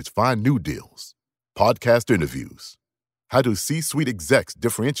exits find new deals? Podcast interviews. How do C-suite execs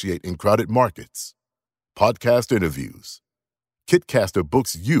differentiate in crowded markets? Podcast interviews. Kitcaster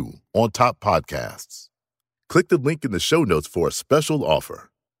books you on top podcasts. Click the link in the show notes for a special offer.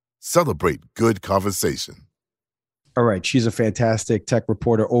 Celebrate good conversation. All right. She's a fantastic tech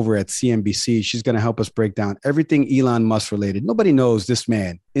reporter over at CNBC. She's going to help us break down everything Elon Musk related. Nobody knows this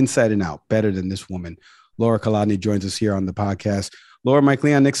man inside and out better than this woman. Laura Kolodny joins us here on the podcast. Laura, Mike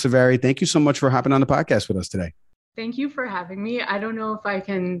Leon, Nick Savary, thank you so much for hopping on the podcast with us today. Thank you for having me. I don't know if I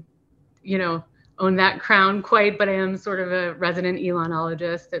can, own that crown quite, but I am sort of a resident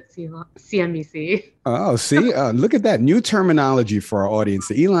Elonologist at CNBC. Oh, see, look at that new terminology for our audience.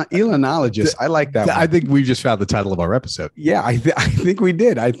 The Elonologist. I like that. I think we just found the title of our episode. Yeah, I think we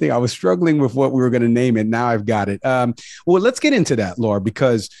did. I think I was struggling with what we were going to name it. Now I've got it. Well, let's get into that, Laura,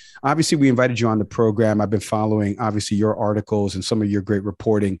 because obviously we invited you on the program. I've been following, obviously, your articles and some of your great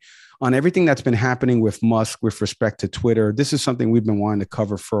reporting on everything that's been happening with Musk with respect to Twitter. This is something we've been wanting to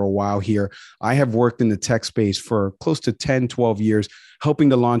cover for a while here. I have worked in the tech space for close to 10, 12 years, helping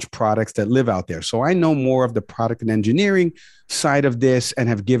to launch products that live out there. So I know more of the product and engineering side of this and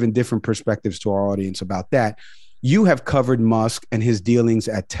have given different perspectives to our audience about that. You have covered Musk and his dealings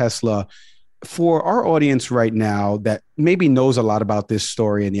at Tesla. For our audience right now that maybe knows a lot about this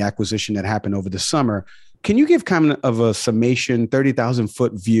story and the acquisition that happened over the summer, can you give kind of a summation, 30,000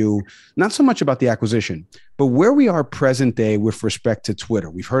 foot view, not so much about the acquisition, but where we are present day with respect to Twitter?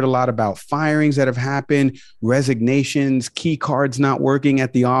 We've heard a lot about firings that have happened, resignations, key cards not working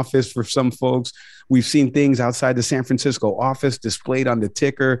at the office for some folks. We've seen things outside the San Francisco office displayed on the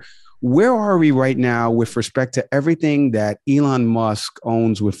ticker. Where are we right now with respect to everything that Elon Musk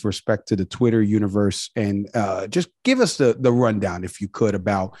owns with respect to the Twitter universe? And just give us the rundown, if you could,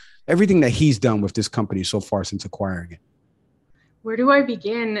 about everything that he's done with this company so far since acquiring it. Where do I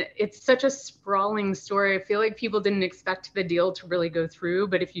begin? It's such a sprawling story. I feel like people didn't expect the deal to really go through,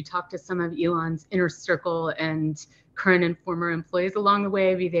 but if you talk to some of Elon's inner circle and current and former employees along the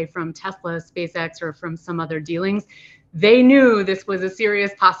way, be they from Tesla, SpaceX, or from some other dealings, they knew this was a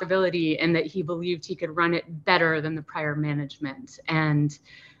serious possibility and that he believed he could run it better than the prior management. And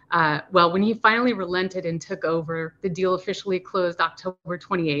when he finally relented and took over, the deal officially closed October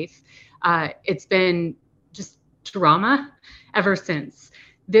 28th. It's been just drama ever since.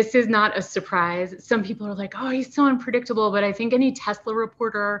 This is not a surprise. Some people are like, oh, he's so unpredictable. But I think any Tesla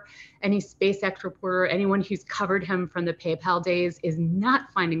reporter, any SpaceX reporter, anyone who's covered him from the PayPal days is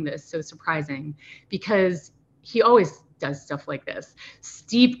not finding this so surprising, because he always does stuff like this.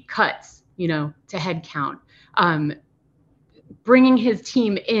 Steep cuts, to head count, bringing his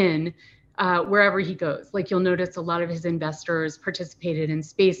team in wherever he goes. Like, you'll notice a lot of his investors participated in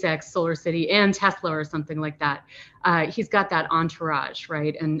SpaceX, SolarCity, and Tesla or something like that. He's got that entourage,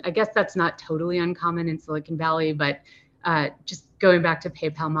 right? And I guess that's not totally uncommon in Silicon Valley, but just going back to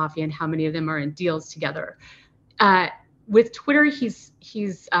PayPal Mafia and how many of them are in deals together. With Twitter, he's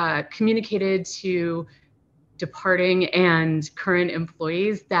communicated to departing and current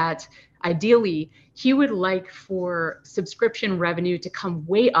employees that ideally he would like for subscription revenue to come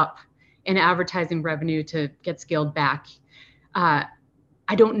way up and advertising revenue to get scaled back. I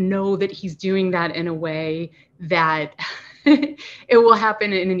don't know that he's doing that in a way that it will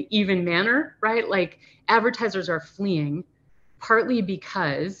happen in an even manner, right? Like, advertisers are fleeing partly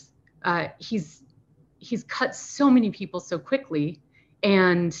because he's cut so many people so quickly,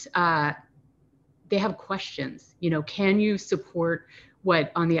 and they have questions. Can you support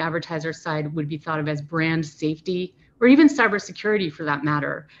what on the advertiser side would be thought of as brand safety, or even cybersecurity for that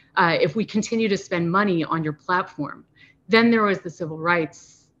matter, if we continue to spend money on your platform. Then there was the civil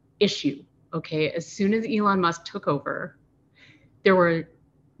rights issue, okay? As soon as Elon Musk took over, there were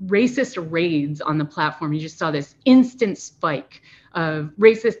racist raids on the platform. You just saw this instant spike of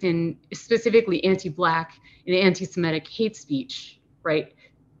racist and specifically anti-Black and anti-Semitic hate speech, right?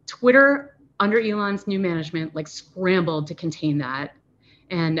 Twitter, under Elon's new management, like scrambled to contain that.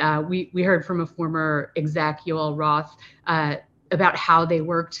 And we heard from a former exec, Yoel Roth, about how they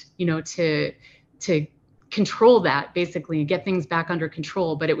worked, to control that basically and get things back under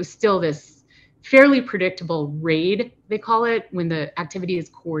control. But it was still this fairly predictable raid, they call it, when the activity is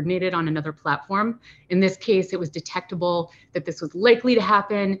coordinated on another platform. In this case, it was detectable that this was likely to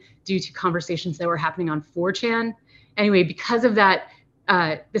happen due to conversations that were happening on 4chan. Anyway, because of that,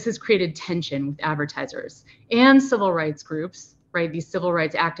 this has created tension with advertisers and civil rights groups, right? These civil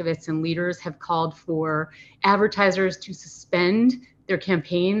rights activists and leaders have called for advertisers to suspend their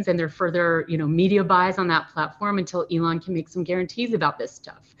campaigns and their further, media buys on that platform until Elon can make some guarantees about this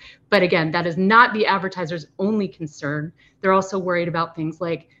stuff. But again, that is not the advertisers' only concern. They're also worried about things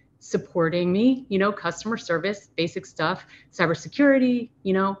like supporting me, customer service, basic stuff, cybersecurity,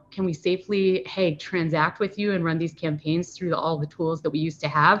 can we safely, transact with you and run these campaigns through all the tools that we used to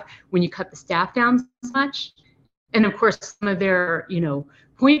have when you cut the staff down so much? And of course, some of their,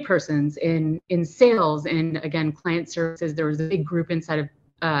 point persons in sales and, again, client services. There was a big group inside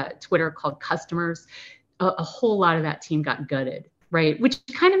of Twitter called Customers. A whole lot of that team got gutted, right? Which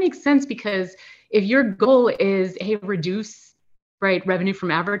kind of makes sense, because if your goal is, reduce, revenue from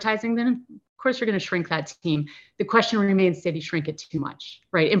advertising, then of course you're going to shrink that team. The question remains, did he shrink it too much,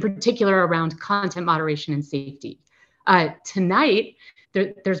 right? In particular around content moderation and safety. Tonight,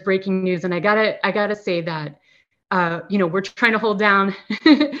 there's breaking news, and I gotta say that we're trying to hold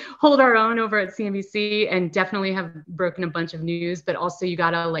our own over at CNBC, and definitely have broken a bunch of news, but also you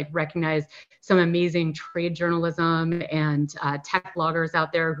gotta recognize some amazing trade journalism and tech bloggers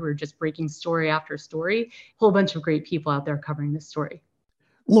out there who are just breaking story after story. Whole bunch of great people out there covering this story.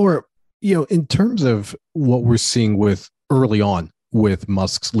 Laura, in terms of what we're seeing with early on with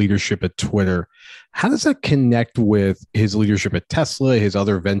Musk's leadership at Twitter, how does that connect with his leadership at Tesla, his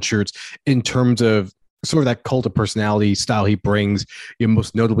other ventures, in terms of sort of that cult of personality style he brings,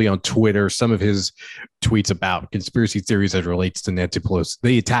 most notably on Twitter, some of his tweets about conspiracy theories as it relates to Nancy Pelosi,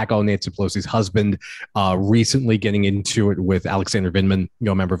 the attack on Nancy Pelosi's husband, recently getting into it with Alexander Vindman,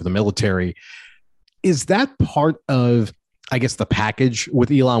 a member of the military. Is that part of, I guess, the package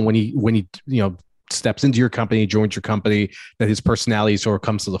with Elon when he steps into your company, joins your company, that his personality sort of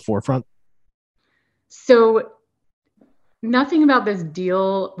comes to the forefront? So nothing about this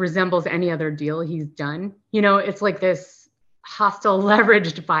deal resembles any other deal he's done. It's like this hostile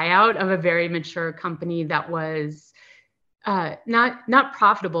leveraged buyout of a very mature company that was not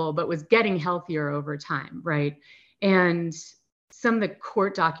profitable, but was getting healthier over time, right? And some of the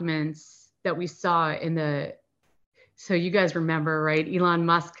court documents that we saw so you guys remember, right? Elon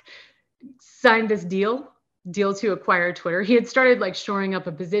Musk signed this deal to acquire Twitter. He had started shoring up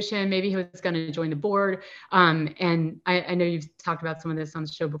a position. Maybe he was going to join the board. And I know you've talked about some of this on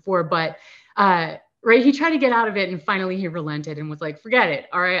the show before, but he tried to get out of it, and finally he relented and was like, forget it.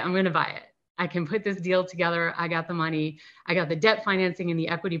 All right, I'm going to buy it. I can put this deal together. I got the money. I got the debt financing and the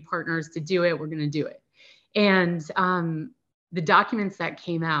equity partners to do it. We're going to do it. And the documents that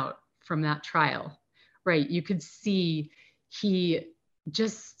came out from that trial, right, you could see he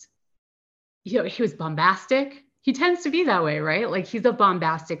just, he was bombastic. He tends to be that way, right? He's a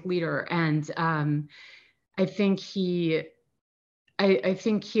bombastic leader. And I think he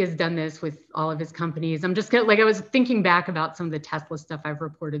has done this with all of his companies. I'm just I was thinking back about some of the Tesla stuff I've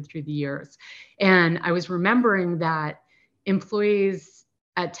reported through the years. And I was remembering that employees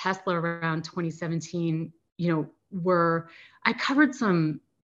at Tesla around 2017, I covered some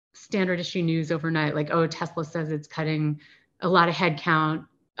standard issue news overnight, Tesla says it's cutting a lot of headcount,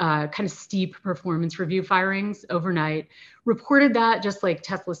 kind of steep performance review firings overnight. Reported that just like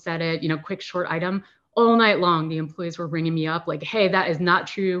Tesla said it, quick short item. All night long, the employees were ringing me up hey, that is not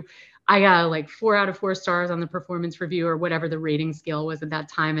true. I got 4 out of 4 stars on the performance review or whatever the rating scale was at that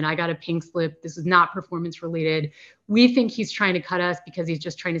time. And I got a pink slip. This is not performance related. We think he's trying to cut us because he's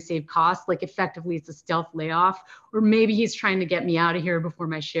just trying to save costs. Effectively, it's a stealth layoff. Or maybe he's trying to get me out of here before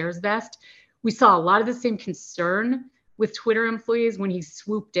my shares vest. We saw a lot of the same concern with Twitter employees when he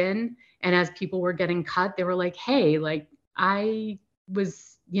swooped in. And as people were getting cut, they were like, hey, I was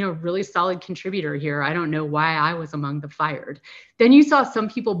really solid contributor here. I don't know why I was among the fired. Then you saw some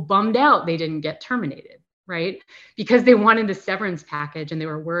people bummed out they didn't get terminated, right? Because they wanted a severance package and they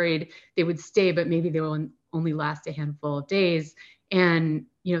were worried they would stay, but maybe they only last a handful of days. And,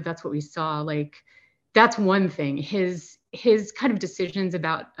 that's what we saw. Like, that's one thing. His kind of decisions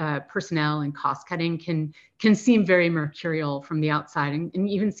about personnel and cost cutting can seem very mercurial from the outside and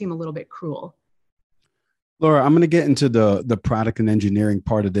even seem a little bit cruel. Laura, I'm going to get into the product and engineering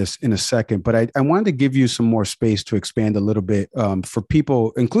part of this in a second, but I wanted to give you some more space to expand a little bit for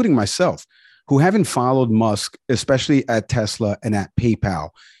people, including myself, who haven't followed Musk, especially at Tesla and at PayPal.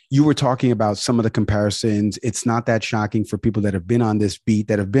 You were talking about some of the comparisons. It's not that shocking for people that have been on this beat,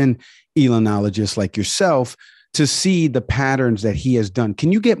 that have been Elonologists like yourself, to see the patterns that he has done.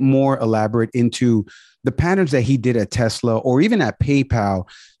 Can you get more elaborate into the patterns that he did at Tesla or even at PayPal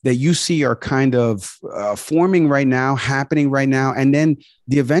that you see are kind of forming right now, happening right now, and then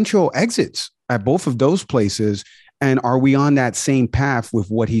the eventual exits at both of those places? And are we on that same path with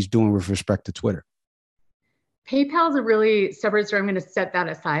what he's doing with respect to Twitter? PayPal is a really separate story. I'm going to set that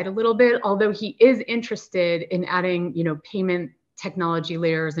aside a little bit, although he is interested in adding, payment technology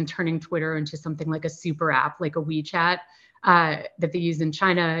layers and turning Twitter into something like a super app, like a WeChat that they use in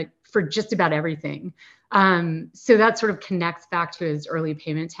China for just about everything. So that sort of connects back to his early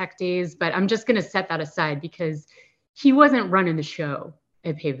payment tech days, but I'm just going to set that aside because he wasn't running the show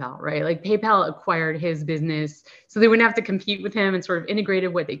at PayPal, right? Like PayPal acquired his business so they wouldn't have to compete with him and sort of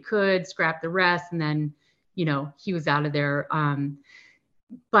integrated what they could, scrap the rest, and then, he was out of there.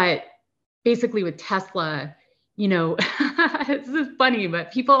 But basically with Tesla, this is funny,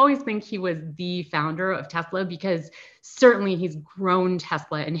 but people always think he was the founder of Tesla because certainly he's grown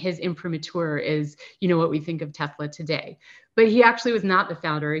Tesla and his imprimatur is, what we think of Tesla today. But he actually was not the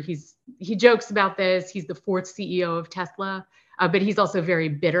founder. He jokes about this. He's the fourth CEO of Tesla, but he's also very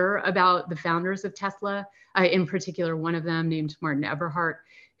bitter about the founders of Tesla, in particular, one of them named Martin Eberhard,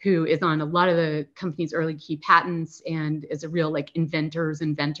 who is on a lot of the company's early key patents and is a real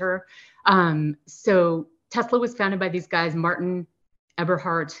inventor. So Tesla was founded by these guys, Martin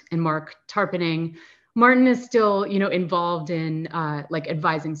Eberhard and Mark Tarpenning. Martin is still, involved in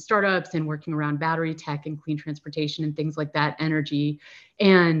advising startups and working around battery tech and clean transportation and things like that, energy.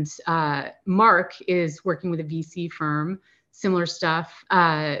 And Mark is working with a VC firm, similar stuff,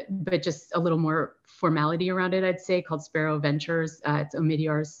 but just a little more formality around it, I'd say, called Sparrow Ventures. It's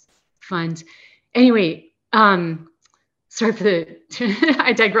Omidyar's fund. Anyway, sorry for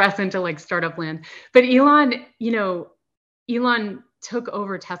I digress into startup land. But Elon took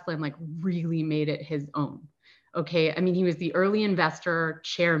over Tesla and really made it his own. Okay. I mean, he was the early investor,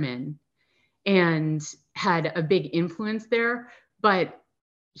 chairman, and had a big influence there, but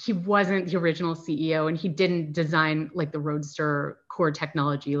he wasn't the original CEO and he didn't design the Roadster core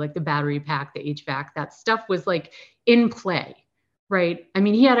technology, like the battery pack, the HVAC, that stuff was in play. Right. I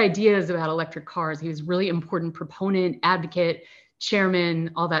mean, he had ideas about electric cars. He was a really important proponent, advocate,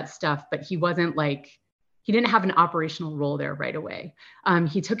 chairman, all that stuff. But he wasn't he didn't have an operational role there right away.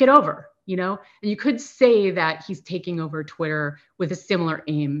 He took it over, and you could say that he's taking over Twitter with a similar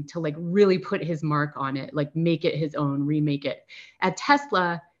aim to really put his mark on it, make it his own, remake it. At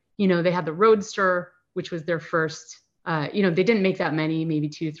Tesla, they had the Roadster, which was their first. They didn't make that many, maybe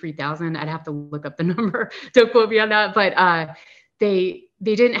 2,000 to 3,000. I'd have to look up the number. Don't quote me on that. But they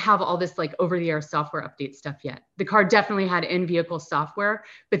didn't have all this over-the-air software update stuff yet. The car definitely had in-vehicle software,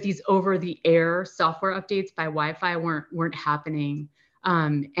 but these over-the-air software updates by Wi-Fi weren't happening.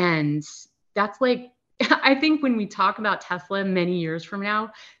 And that's I think when we talk about Tesla many years from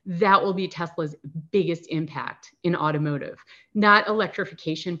now, that will be Tesla's biggest impact in automotive, not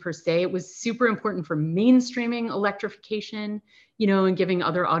electrification per se. It was super important for mainstreaming electrification, and giving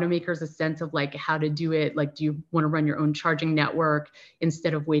other automakers a sense of how to do it. Do you want to run your own charging network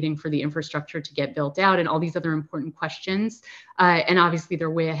instead of waiting for the infrastructure to get built out, and all these other important questions. And obviously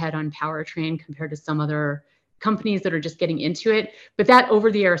they're way ahead on powertrain compared to some other companies that are just getting into it. But that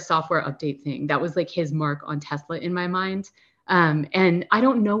over-the-air software update thing, that was his mark on Tesla in my mind. And I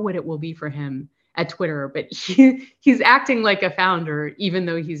don't know what it will be for him at Twitter, but he's acting like a founder, even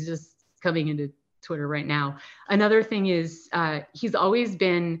though he's just coming into Twitter right now. Another thing is he's always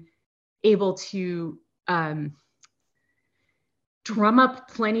been able to drum up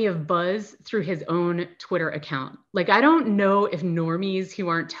plenty of buzz through his own Twitter account. I don't know if normies who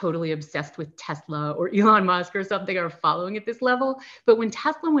aren't totally obsessed with Tesla or Elon Musk or something are following at this level, but when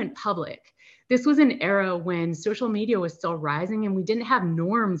Tesla went public, this was an era when social media was still rising and we didn't have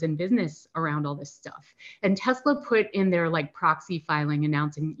norms in business around all this stuff. And Tesla put in their proxy filing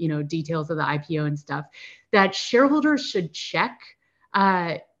announcing, details of the IPO and stuff, that shareholders should check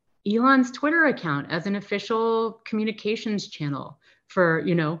Elon's Twitter account as an official communications channel for,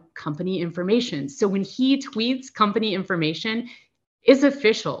 company information. So when he tweets company information, is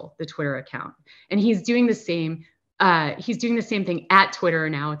official, the Twitter account. And he's doing the same. He's doing the same thing at Twitter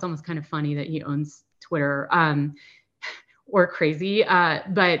now. It's almost kind of funny that he owns Twitter, or crazy.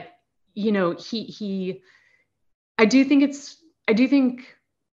 But I do think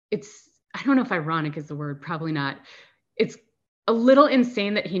it's, I don't know if ironic is the word, probably not. It's a little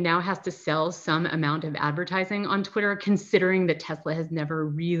insane that he now has to sell some amount of advertising on Twitter, considering that Tesla has never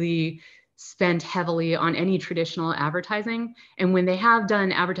really spent heavily on any traditional advertising. And when they have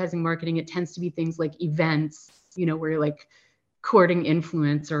done advertising marketing, it tends to be things like events, where you're like courting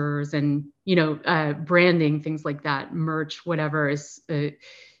influencers and, branding, things like that, merch, whatever is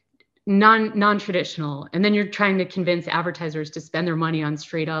non-traditional. And then you're trying to convince advertisers to spend their money on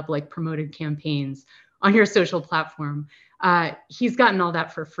straight up like promoted campaigns on your social platform. He's gotten all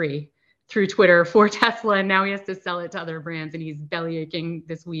that for free through Twitter for Tesla, and now he has to sell it to other brands. And he's bellyaching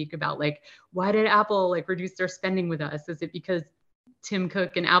this week about like, why did Apple like reduce their spending with us? Is it because Tim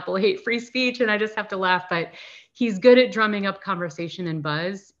Cook and Apple hate free speech? And I just have to laugh, but he's good at drumming up conversation and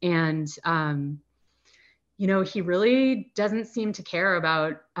buzz. And, he really doesn't seem to care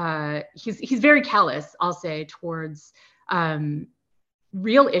about, he's very callous, I'll say, towards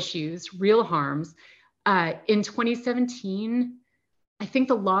real issues, real harms. In 2017, I think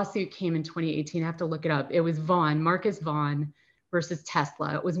the lawsuit came in 2018. I have to look it up. It was Marcus Vaughan versus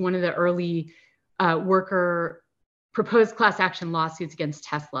Tesla. It was one of the early worker proposed class action lawsuits against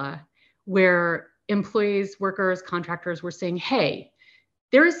Tesla, where employees, workers, contractors were saying, hey,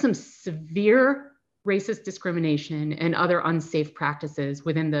 there is some severe racist discrimination and other unsafe practices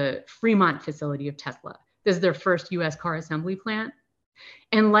within the Fremont facility of Tesla. This is their first US car assembly plant.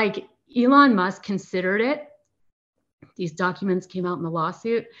 And like Elon Musk considered it. These documents came out in the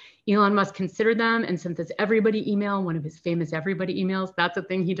lawsuit. Elon Musk considered them and sent this everybody email, one of his famous everybody emails. That's a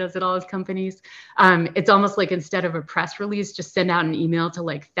thing he does at all his companies. It's almost like instead of a press release, just send out an email to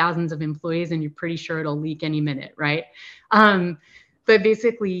like thousands of employees and you're pretty sure it'll leak any minute, right? But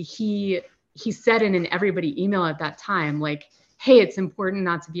basically he said in an everybody email at that time, like, hey, it's important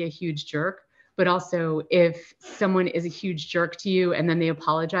not to be a huge jerk. But also if someone is a huge jerk to you and then they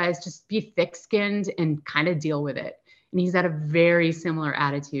apologize, just be thick-skinned and kind of deal with it. And he's had a very similar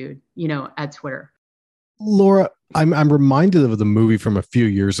attitude, at Twitter. Laura, I'm reminded of the movie from a few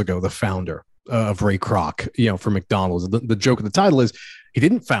years ago, The Founder, of Ray Kroc, for McDonald's. The joke of the title is he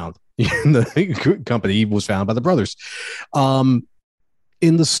didn't found the company. He was founded by the brothers.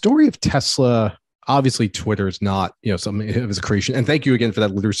 In the story of Tesla, obviously, Twitter is not, something of his creation. And thank you again for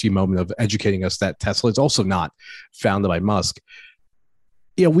that literacy moment of educating us that Tesla is also not founded by Musk.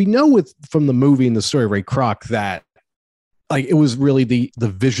 We know from the movie and the story of Ray Kroc that like it was really the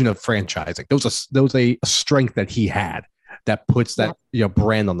vision of franchising. There was a strength that he had that puts that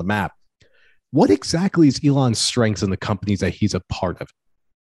brand on the map. What exactly is Elon's strengths in the companies that he's a part of?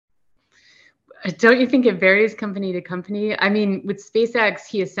 Don't you think it varies company to company? I mean, with SpaceX,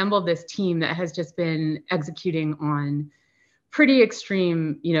 he assembled this team that has just been executing on pretty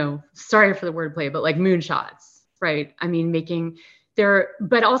extreme, sorry for the wordplay, but like moonshots, right? I mean,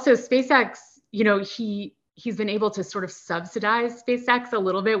 but also SpaceX, he's been able to sort of subsidize SpaceX a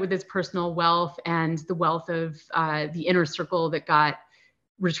little bit with his personal wealth and the wealth of the inner circle that got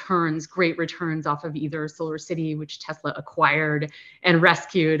great returns off of either SolarCity, which Tesla acquired and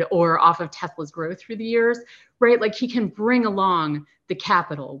rescued, or off of Tesla's growth through the years, right? Like he can bring along the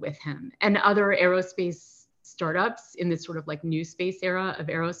capital with him. And other aerospace startups in this sort of like new space era of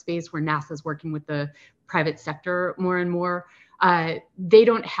aerospace where NASA's working with the private sector more and more, they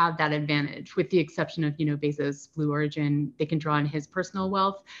don't have that advantage, with the exception of, Bezos, Blue Origin. They can draw on his personal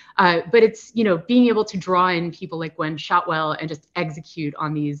wealth. But it's, being able to draw in people like Gwen Shotwell and just execute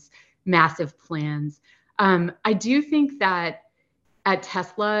on these massive plans. I do think that at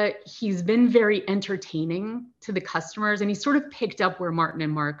Tesla, he's been very entertaining to the customers, and he sort of picked up where Martin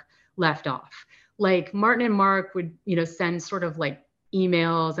and Mark left off. Like Martin and Mark would, send sort of like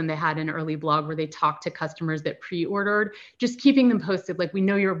emails, and they had an early blog where they talked to customers that pre-ordered, just keeping them posted. Like, we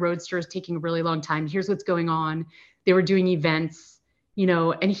know your Roadster is taking a really long time. Here's what's going on. They were doing events,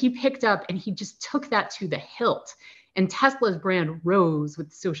 and he picked up and he just took that to the hilt. And Tesla's brand rose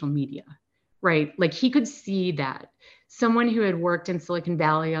with social media, right? Like he could see that. Someone who had worked in Silicon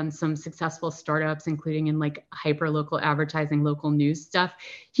Valley on some successful startups, including in like hyper local advertising, local news stuff,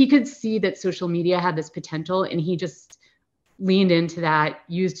 he could see that social media had this potential, and he just leaned into that,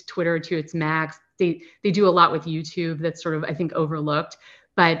 used Twitter to its max. They do a lot with YouTube that's sort of, I think, overlooked.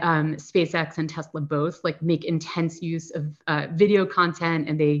 But SpaceX and Tesla both like make intense use of video content,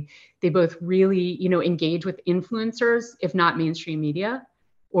 and they both really, engage with influencers, if not mainstream media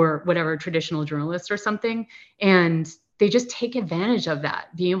or whatever, traditional journalists or something. And they just take advantage of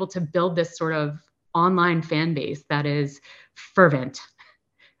that, being able to build this sort of online fan base that is fervent,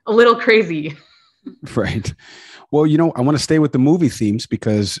 a little crazy. Right. Well, you know, I want to stay with the movie themes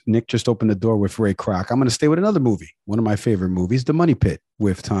because Nick just opened the door with Ray Kroc. I'm going to stay with another movie, one of my favorite movies, The Money Pit,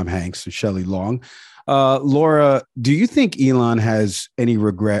 with Tom Hanks and Shelley Long. Laura, do you think Elon has any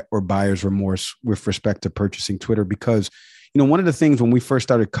regret or buyer's remorse with respect to purchasing Twitter? Because, you know, one of the things when we first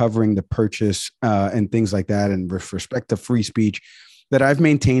started covering the purchase and things like that, and with respect to free speech, that I've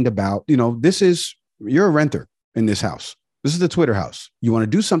maintained about, you know, you're a renter in this house. This is the Twitter house. You want to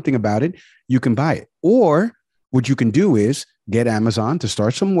do something about it, you can buy it. Or what you can do is get Amazon to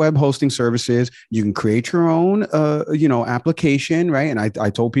start some web hosting services. You can create your own, application, right? And I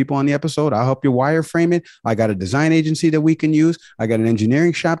told people on the episode, I'll help you wireframe it. I got a design agency that we can use. I got an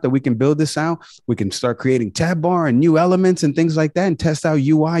engineering shop that we can build this out. We can start creating tab bar and new elements and things like that and test out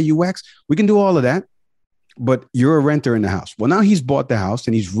UI, UX. We can do all of that. But you're a renter in the house. Well, now he's bought the house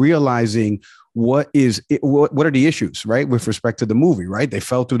and he's realizing what are the issues, right? With respect to the movie, right? They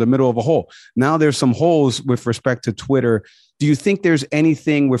fell through the middle of a hole. Now there's some holes with respect to Twitter. Do you think there's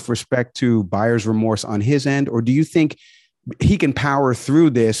anything with respect to buyer's remorse on his end? Or do you think he can power through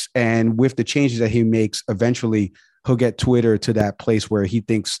this and with the changes that he makes, eventually he'll get Twitter to that place where he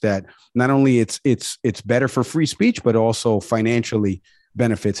thinks that not only it's better for free speech, but also financially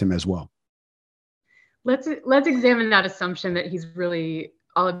benefits him as well? Let's examine that assumption that he's really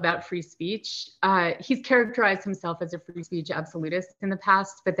all about free speech. He's characterized himself as a free speech absolutist in the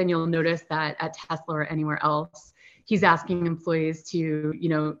past, but then you'll notice that at Tesla or anywhere else, he's asking employees to,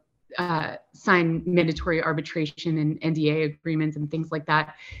 sign mandatory arbitration and NDA agreements and things like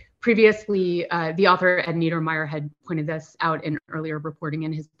that. Previously, the author Ed Niedermeyer had pointed this out in earlier reporting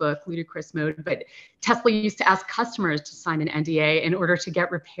in his book, Ludicrous Mode, but Tesla used to ask customers to sign an NDA in order to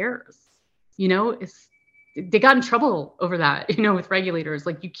get repairs. They got in trouble over that, with regulators.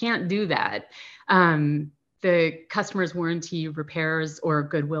 Like, you can't do that. The customer's warranty repairs or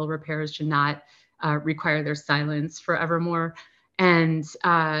goodwill repairs should not require their silence forevermore. And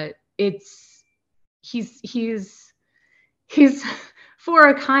he's for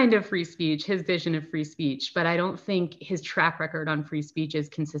a kind of free speech, his vision of free speech, but I don't think his track record on free speech is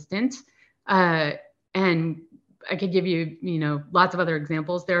consistent. And I could give you, lots of other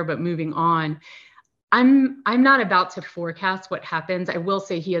examples there, but moving on, I'm not about to forecast what happens. I will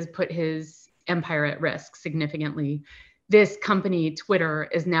say he has put his empire at risk significantly. This company, Twitter,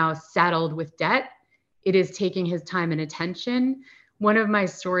 is now saddled with debt. It is taking his time and attention. One of my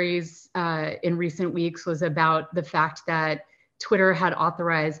stories in recent weeks was about the fact that Twitter had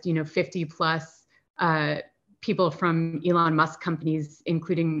authorized, 50 plus people from Elon Musk companies,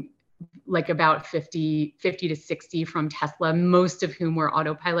 including like about 50 to 60 from Tesla, most of whom were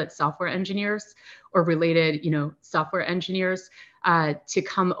autopilot software engineers or related, software engineers, to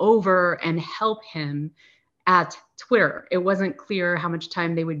come over and help him at Twitter. It wasn't clear how much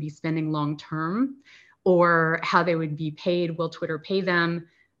time they would be spending long-term or how they would be paid. Will Twitter pay them?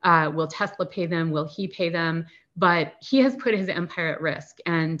 Will Tesla pay them? Will he pay them? But he has put his empire at risk,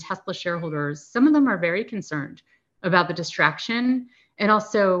 and Tesla shareholders, some of them are very concerned about the distraction and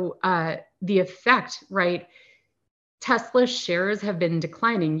also the effect, right? Tesla shares have been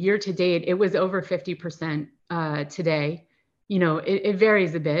declining year to date. It was over 50% today. It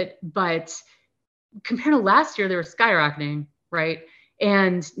varies a bit, but compared to last year, they were skyrocketing, right?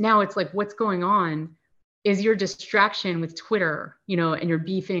 And now it's like, what's going on? Is your distraction with Twitter, and you're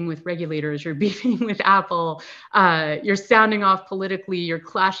beefing with regulators, you're beefing with Apple, you're sounding off politically, you're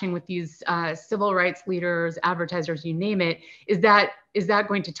clashing with these civil rights leaders, advertisers, you name it. Is that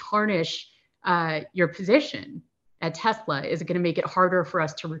going to tarnish your position at Tesla? Is it going to make it harder for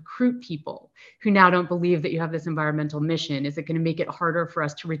us to recruit people who now don't believe that you have this environmental mission? Is it going to make it harder for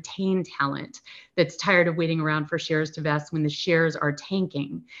us to retain talent that's tired of waiting around for shares to vest when the shares are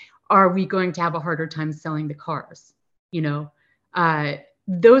tanking? Are we going to have a harder time selling the cars?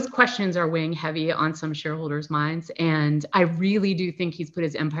 Those questions are weighing heavy on some shareholders' minds. And I really do think he's put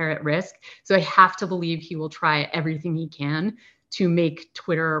his empire at risk. So I have to believe he will try everything he can to make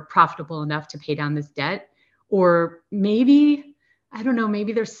Twitter profitable enough to pay down this debt. Or maybe, I don't know,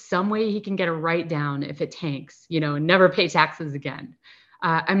 maybe there's some way he can get a write down if it tanks, and never pay taxes again.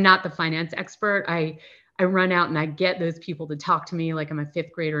 I'm not the finance expert. I run out and I get those people to talk to me like I'm a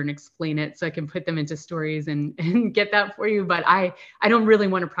fifth grader and explain it so I can put them into stories and get that for you. But I don't really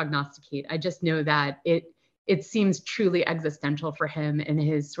want to prognosticate. I just know that it seems truly existential for him and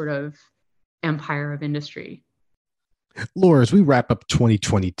his sort of empire of industry. Laura, as we wrap up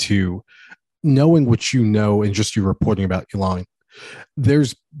 2022, knowing what you know and just your reporting about Elon,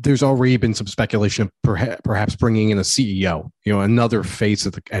 There's already been some speculation of perhaps bringing in a CEO, another face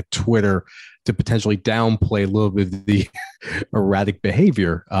at Twitter to potentially downplay a little bit of the erratic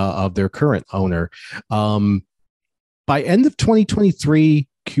behavior of their current owner. By end of 2023,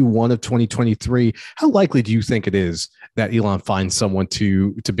 Q1 of 2023, how likely do you think it is that Elon finds someone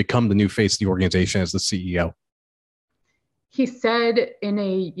to become the new face of the organization as the CEO? He said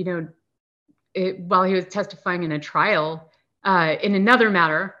while he was testifying in a trial, in another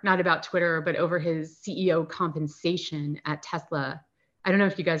matter, not about Twitter, but over his CEO compensation at Tesla. I don't know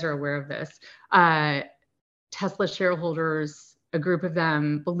if you guys are aware of this. Tesla shareholders, a group of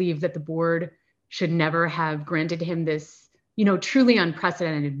them, believe that the board should never have granted him this, truly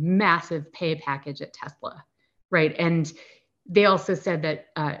unprecedented, massive pay package at Tesla, right? And they also said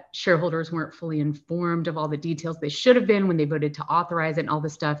that shareholders weren't fully informed of all the details they should have been when they voted to authorize it and all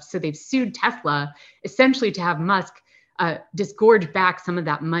this stuff. So they've sued Tesla essentially to have Musk disgorge back some of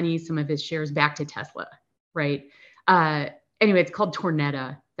that money, some of his shares back to Tesla, right? Anyway, it's called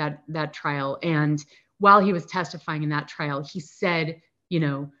Tornetta, that trial. And while he was testifying in that trial, he said,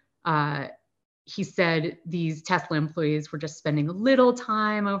 these Tesla employees were just spending a little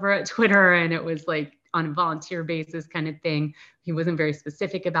time over at Twitter, and it was like on a volunteer basis kind of thing. He wasn't very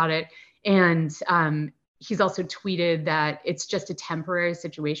specific about it. And he's also tweeted that it's just a temporary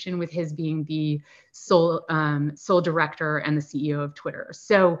situation with his being the sole director and the CEO of Twitter.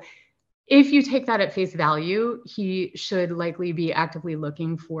 So if you take that at face value, he should likely be actively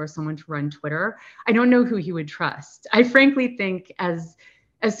looking for someone to run Twitter. I don't know who he would trust. I frankly think as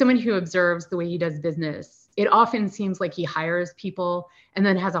someone who observes the way he does business, it often seems like he hires people and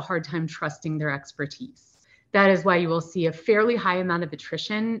then has a hard time trusting their expertise. That is why you will see a fairly high amount of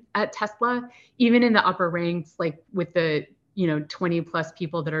attrition at Tesla, even in the upper ranks, like with the 20 plus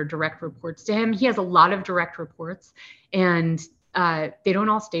people that are direct reports to him. He has a lot of direct reports, and they don't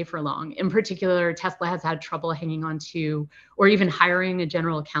all stay for long. In particular, Tesla has had trouble hanging on to or even hiring a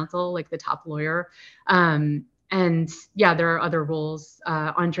general counsel, like the top lawyer. And yeah, there are other roles.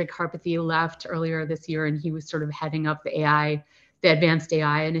 Andrej Karpathy left earlier this year, and he was sort of heading up the advanced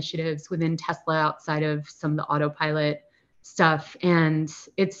AI initiatives within Tesla outside of some of the autopilot stuff. And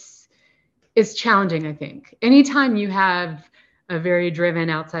it's challenging, I think. Anytime you have a very driven,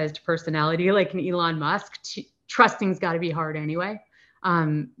 outsized personality like an Elon Musk, trusting's got to be hard anyway.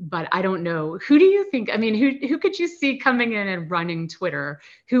 But I don't know. Who do you think? I mean, who could you see coming in and running Twitter?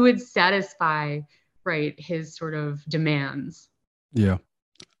 Who would satisfy, right, his sort of demands? Yeah.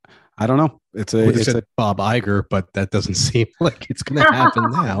 I don't know. It's Bob Iger, but that doesn't seem like it's going to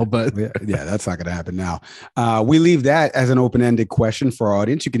happen now. But yeah, that's not going to happen now. We leave that as an open-ended question for our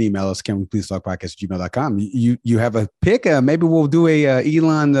audience. You can email us, canwepleasetalkpodcast@gmail.com. You have a pick? Maybe we'll do a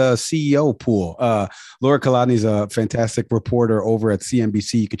Elon CEO pool. Laura Kolodny is a fantastic reporter over at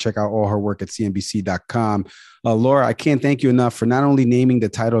CNBC. You can check out all her work at cnbc.com. Laura, I can't thank you enough for not only naming the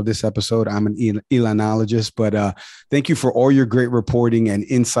title of this episode, I'm an Elonologist, but thank you for all your great reporting and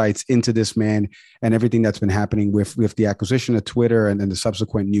insights into this man and everything that's been happening with the acquisition of Twitter and then the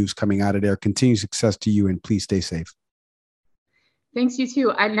subsequent news coming out of there. Continued success to you, and please stay safe. Thanks, you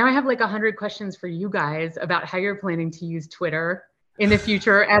too. Now I have like 100 questions for you guys about how you're planning to use Twitter in the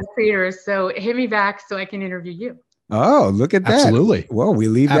future as creators. So hit me back so I can interview you. Oh, look at that. Absolutely. Well, we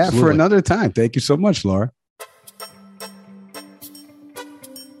leave that for another time. Thank you so much, Laura.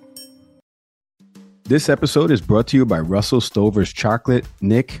 This episode is brought to you by Russell Stover's Chocolate.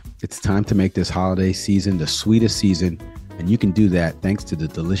 Nick, it's time to make this holiday season the sweetest season, and you can do that thanks to the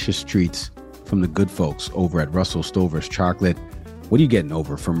delicious treats from the good folks over at Russell Stover's Chocolate. What are you getting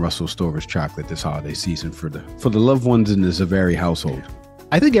over from Russell Stover's Chocolate this holiday season for the loved ones in the Zaveri household?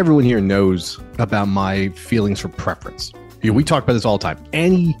 I think everyone here knows about my feelings for preference. We talk about this all the time.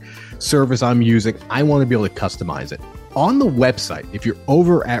 Any service I'm using, I want to be able to customize it. On the website, if you're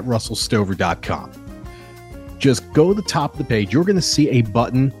over at russellstover.com, just go to the top of the page. You're going to see a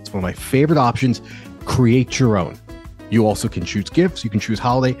button. It's one of my favorite options. Create your own. You also can choose gifts. You can choose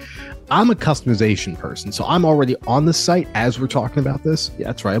holiday. I'm a customization person, so I'm already on the site as we're talking about this. Yeah,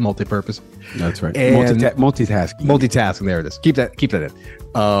 that's right. I'm multi-purpose. That's right. Multitasking. Multitasking. There it is. Keep that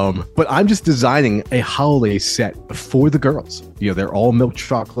in. But I'm just designing a holiday set for the girls. They're all milk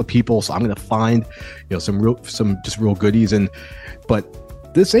chocolate people, so I'm going to find some real goodies. But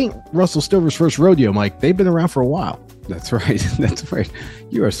this ain't Russell Stover's first rodeo, Mike. They've been around for a while. That's right. That's right.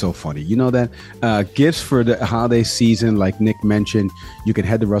 You are so funny. You know that gifts for the holiday season, like Nick mentioned, you can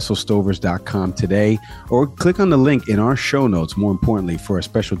head to russellstovers.com today or click on the link in our show notes, more importantly, for a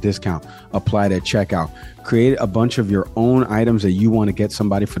special discount applied at checkout. Create a bunch of your own items that you want to get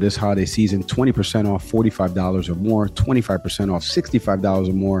somebody for this holiday season. 20% off $45 or more, 25% off $65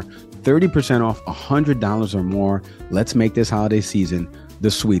 or more, 30% off $100 or more. Let's make this holiday season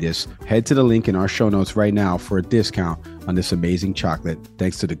the sweetest. Head to the link in our show notes right now for a discount on this amazing chocolate,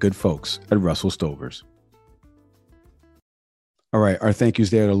 thanks to the good folks at Russell Stovers. All right, our thank yous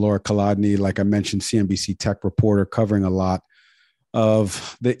there to Laura Kolodny. Like I mentioned, CNBC tech reporter covering a lot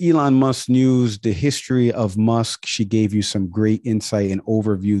of the Elon Musk news, the history of Musk. She gave you some great insight and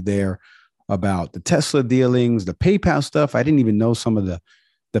overview there about the Tesla dealings, the PayPal stuff. I didn't even know some of the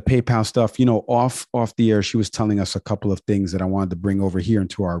PayPal stuff. You know, off the air, she was telling us a couple of things that I wanted to bring over here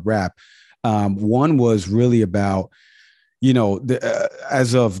into our wrap. One was really about, you know,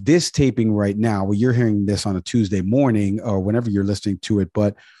 as of this taping right now, well, you're hearing this on a Tuesday morning or whenever you're listening to it,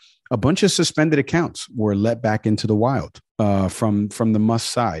 but a bunch of suspended accounts were let back into the wild from the Musk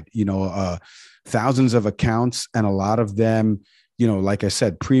side. You know, thousands of accounts, and a lot of them, you know, like I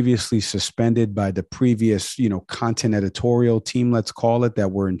said, previously suspended by the previous, you know, content editorial team, let's call it,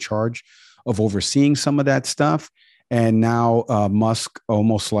 that were in charge of overseeing some of that stuff. And now Musk,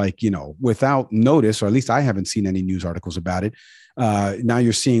 almost like, you know, without notice, or at least I haven't seen any news articles about it. Now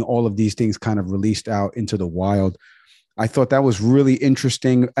you're seeing all of these things kind of released out into the wild. I thought that was really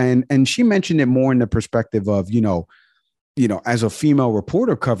interesting. And she mentioned it more in the perspective of, you know, as a female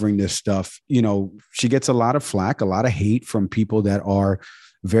reporter covering this stuff, you know, she gets a lot of flack, a lot of hate from people that are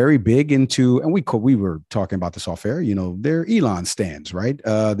very big into, and we were talking about this off air, you know, they're Elon stands, right?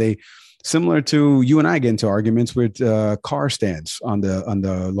 They, similar to you and I get into arguments with car stands on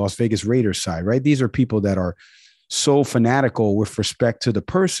the Las Vegas Raiders side, right? These are people that are so fanatical with respect to the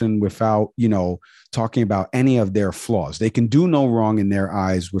person without, you know, talking about any of their flaws. They can do no wrong in their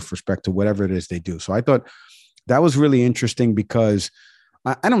eyes with respect to whatever it is they do. So I thought that was really interesting because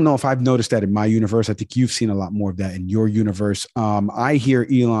I don't know if I've noticed that in my universe. I think you've seen a lot more of that in your universe. I hear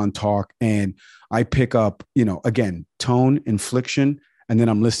Elon talk and I pick up, you know, again, tone, inflection, and then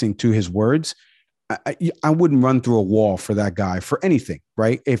I'm listening to his words. I wouldn't run through a wall for that guy for anything,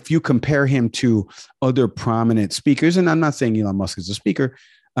 right? If you compare him to other prominent speakers, and I'm not saying Elon Musk is a speaker,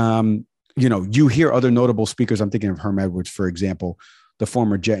 you know, you hear other notable speakers. I'm thinking of Herm Edwards, for example, the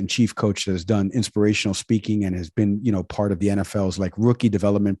former Jet and Chief coach that has done inspirational speaking and has been, you know, part of the NFL's like rookie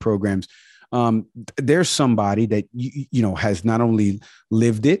development programs. There's somebody that, you know, has not only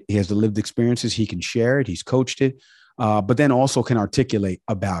lived it, he has the lived experiences, he can share it, he's coached it, but then also can articulate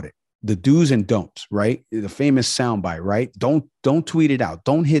about it. The do's and don'ts, right? The famous soundbite, right? Don't tweet it out.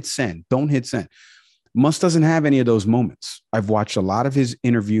 Don't hit send. Don't hit send. Musk doesn't have any of those moments. I've watched a lot of his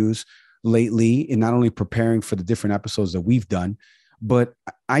interviews lately, and not only preparing for the different episodes that we've done, but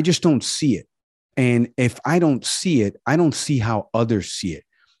I just don't see it. And if I don't see it, I don't see how others see it.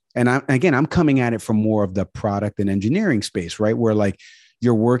 And I'm coming at it from more of the product and engineering space, right? Where like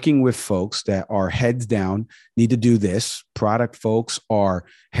you're working with folks that are heads down, need to do this. Product folks are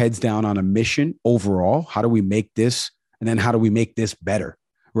heads down on a mission overall. How do we make this? And then how do we make this better?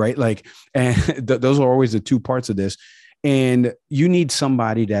 Right? Like, and those are always the two parts of this. And you need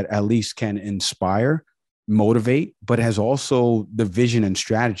somebody that at least can inspire, motivate, but has also the vision and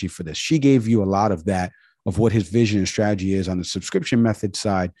strategy for this. She gave you a lot of that, of what his vision and strategy is on the subscription method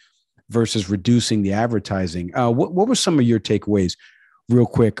side versus reducing the advertising. What were some of your takeaways real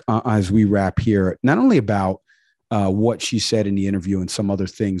quick as we wrap here, not only about what she said in the interview and some other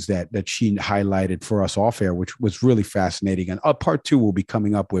things that she highlighted for us off air, which was really fascinating. And part two will be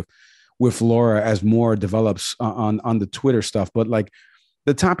coming up with Laura as more develops on the Twitter stuff, but like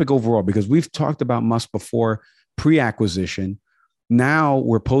the topic overall, because we've talked about Musk before, pre-acquisition. Now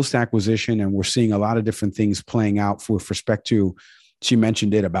we're post-acquisition and we're seeing a lot of different things playing out with respect to, she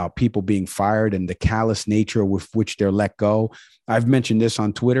mentioned it about people being fired and the callous nature with which they're let go. I've mentioned this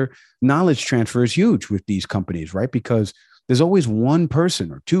on Twitter. Knowledge transfer is huge with these companies, right? Because there's always one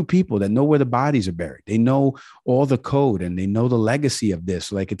person or two people that know where the bodies are buried. They know all the code and they know the legacy of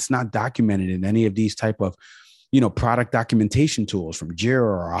this. Like it's not documented in any of these type of, product documentation tools from Jira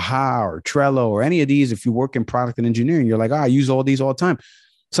or Aha or Trello or any of these. If you work in product and engineering, you're like, I use all these all the time.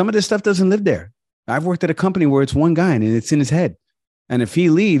 Some of this stuff doesn't live there. I've worked at a company where it's one guy and it's in his head. And if he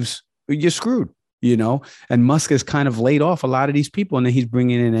leaves, you're screwed, and Musk has kind of laid off a lot of these people. And then he's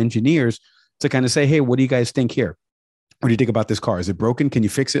bringing in engineers to kind of say, hey, what do you guys think here? What do you think about this car? Is it broken? Can you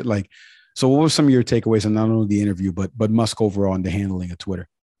fix it? So what were some of your takeaways on not only the interview, but Musk overall and the handling of Twitter?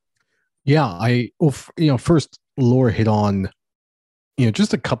 Yeah, first, Laura hit on,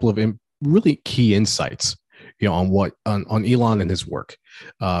 just a couple of really key insights, on Elon and his work.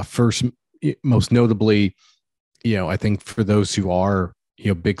 First, most notably, I think for those who are,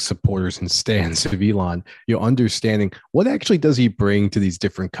 big supporters and stans of Elon, understanding what actually does he bring to these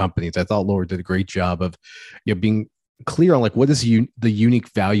different companies. I thought Laura did a great job of, being clear on like what is the unique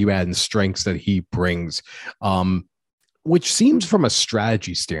value add and strengths that he brings, which seems from a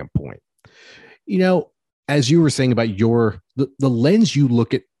strategy standpoint, as you were saying about the lens you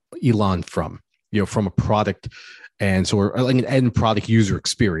look at Elon from, from a product and sort of like an end product user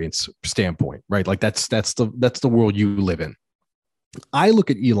experience standpoint, right? Like that's the world you live in. I look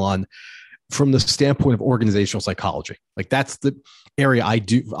at Elon from the standpoint of organizational psychology. Like that's the area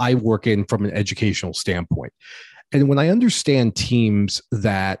I work in from an educational standpoint. And when I understand teams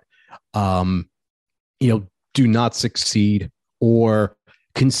that, do not succeed or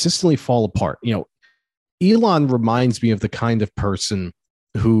consistently fall apart, Elon reminds me of the kind of person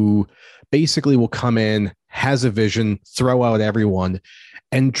who basically will come in, has a vision, throw out everyone,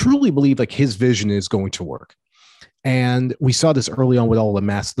 and truly believe like his vision is going to work. And we saw this early on with all the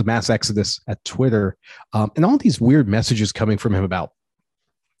mass exodus at Twitter, and all these weird messages coming from him about,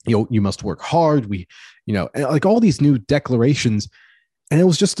 you must work hard. Like all these new declarations, and it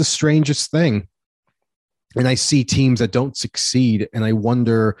was just the strangest thing. And I see teams that don't succeed, and I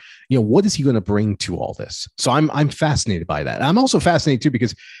wonder, what is he going to bring to all this? So I'm fascinated by that. I'm also fascinated too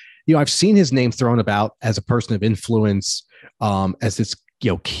because, I've seen his name thrown about as a person of influence, as this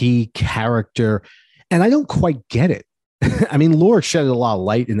key character. And I don't quite get it. I mean, Laura shed a lot of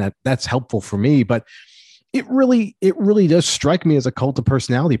light in that. That's helpful for me, but it really does strike me as a cult of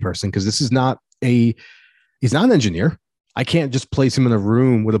personality person because he's not an engineer. I can't just place him in a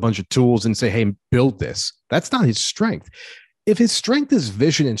room with a bunch of tools and say, hey, build this. That's not his strength. If his strength is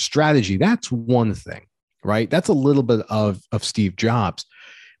vision and strategy, that's one thing, right? That's a little bit of Steve Jobs.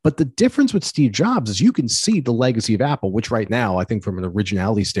 But the difference with Steve Jobs is you can see the legacy of Apple, which right now, I think from an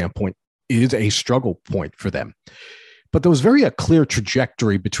originality standpoint, is a struggle point for them. But there was a clear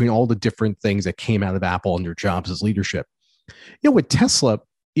trajectory between all the different things that came out of Apple under Jobs' leadership. With Tesla,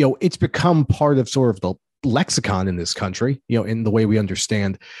 it's become part of sort of the lexicon in this country, in the way we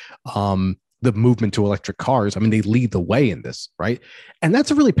understand the movement to electric cars. I mean, they lead the way in this, right? And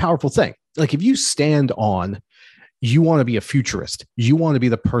that's a really powerful thing. Like if you stand on, you want to be a futurist, you want to be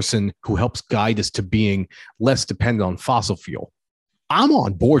the person who helps guide us to being less dependent on fossil fuel. I'm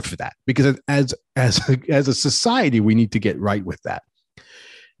on board for that because as a society, we need to get right with that.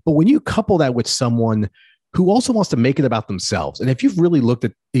 But when you couple that with someone who also wants to make it about themselves, and if you've really looked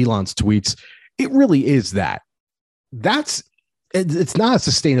at Elon's tweets, it really is that. It's not a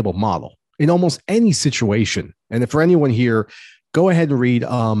sustainable model in almost any situation. And for anyone here, go ahead and read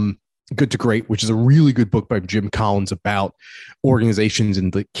Good to Great, which is a really good book by Jim Collins about organizations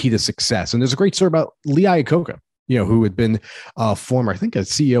and the key to success. And there's a great story about Lee Iacocca, who had been a former, I think, a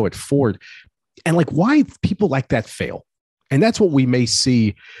CEO at Ford, and like why people like that fail. And that's what we may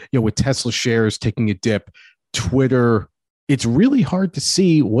see, with Tesla shares taking a dip, Twitter. It's really hard to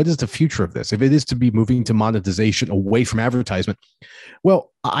see what is the future of this. If it is to be moving to monetization away from advertisement,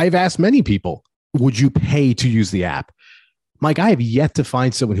 well, I've asked many people, would you pay to use the app? Mike, I have yet to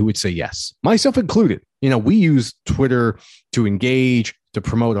find someone who would say yes, myself included. We use Twitter to engage, to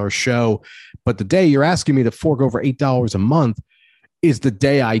promote our show. But the day you're asking me to fork over $8 a month is the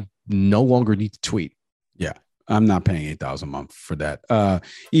day I no longer need to tweet. Yeah, I'm not paying $8 a month for that.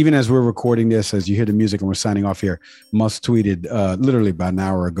 Even as we're recording this, as you hear the music and we're signing off here, Musk tweeted literally about an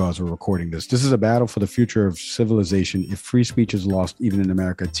hour ago as we're recording this. This is a battle for the future of civilization. If free speech is lost, even in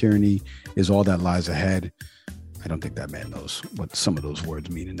America, tyranny is all that lies ahead. I don't think that man knows what some of those words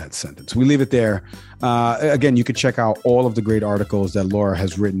mean in that sentence. We leave it there. Again, you can check out all of the great articles that Laura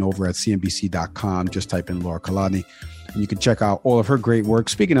has written over at CNBC.com. Just type in Laura Kolodny. And you can check out all of her great work.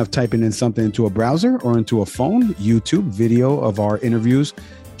 Speaking of typing in something into a browser or into a phone, YouTube video of our interviews.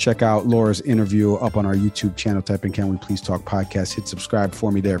 Check out Laura's interview up on our YouTube channel. Type in Can We Please Talk Podcast. Hit subscribe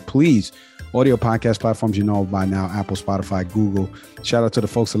for me there, please. Audio podcast platforms you know by now, Apple, Spotify, Google. Shout out to the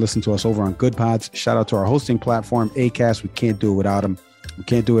folks that listen to us over on Good Pods. Shout out to our hosting platform, Acast. We can't do it without them. We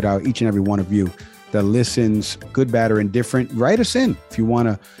can't do it without each and every one of you that listens, good, bad, or indifferent. Write us in if you want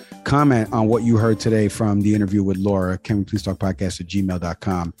to comment on what you heard today from the interview with Laura. Can we please talk podcast at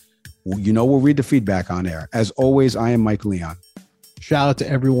gmail.com. We'll read the feedback on air. As always, I am Mike Leon. Shout out to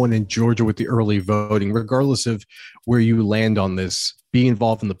everyone in Georgia with the early voting, regardless of where you land on this. Be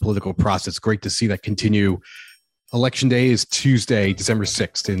involved in the political process. Great to see that continue. Election day is Tuesday, December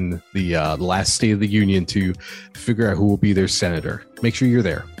 6th in the last State of the Union to figure out who will be their senator. Make sure you're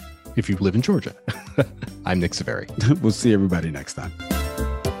there. if you live in Georgia. I'm Nick Saveri. We'll see everybody next time.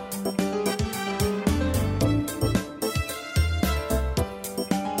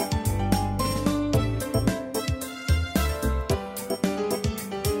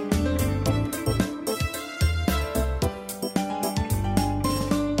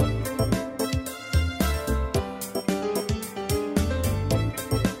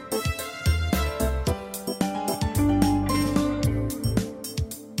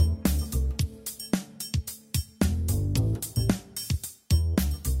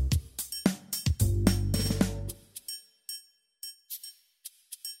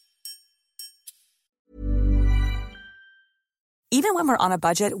 Even when we're on a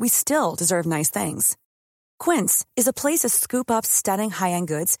budget, we still deserve nice things. Quince is a place to scoop up stunning high-end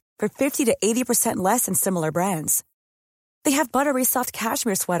goods for 50 to 80% less than similar brands. They have buttery soft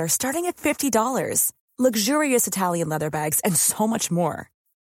cashmere sweaters starting at $50, luxurious Italian leather bags, and so much more.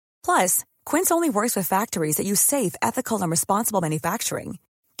 Plus, Quince only works with factories that use safe, ethical, and responsible manufacturing.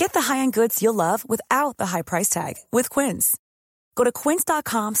 Get the high-end goods you'll love without the high price tag with Quince. Go to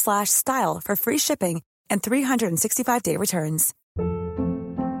quince.com/style for free shipping and 365-day returns.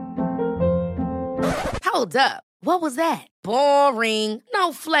 Hold up. What was that? Boring.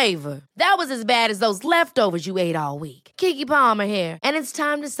 No flavor. That was as bad as those leftovers you ate all week. Keke Palmer here, and it's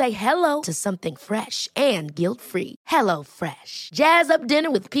time to say hello to something fresh and guilt-free. HelloFresh. Jazz up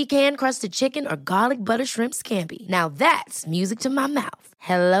dinner with pecan-crusted chicken or garlic butter shrimp scampi. Now that's music to my mouth.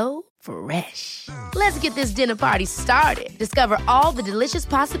 HelloFresh. Let's get this dinner party started. Discover all the delicious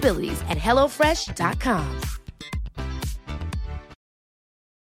possibilities at HelloFresh.com.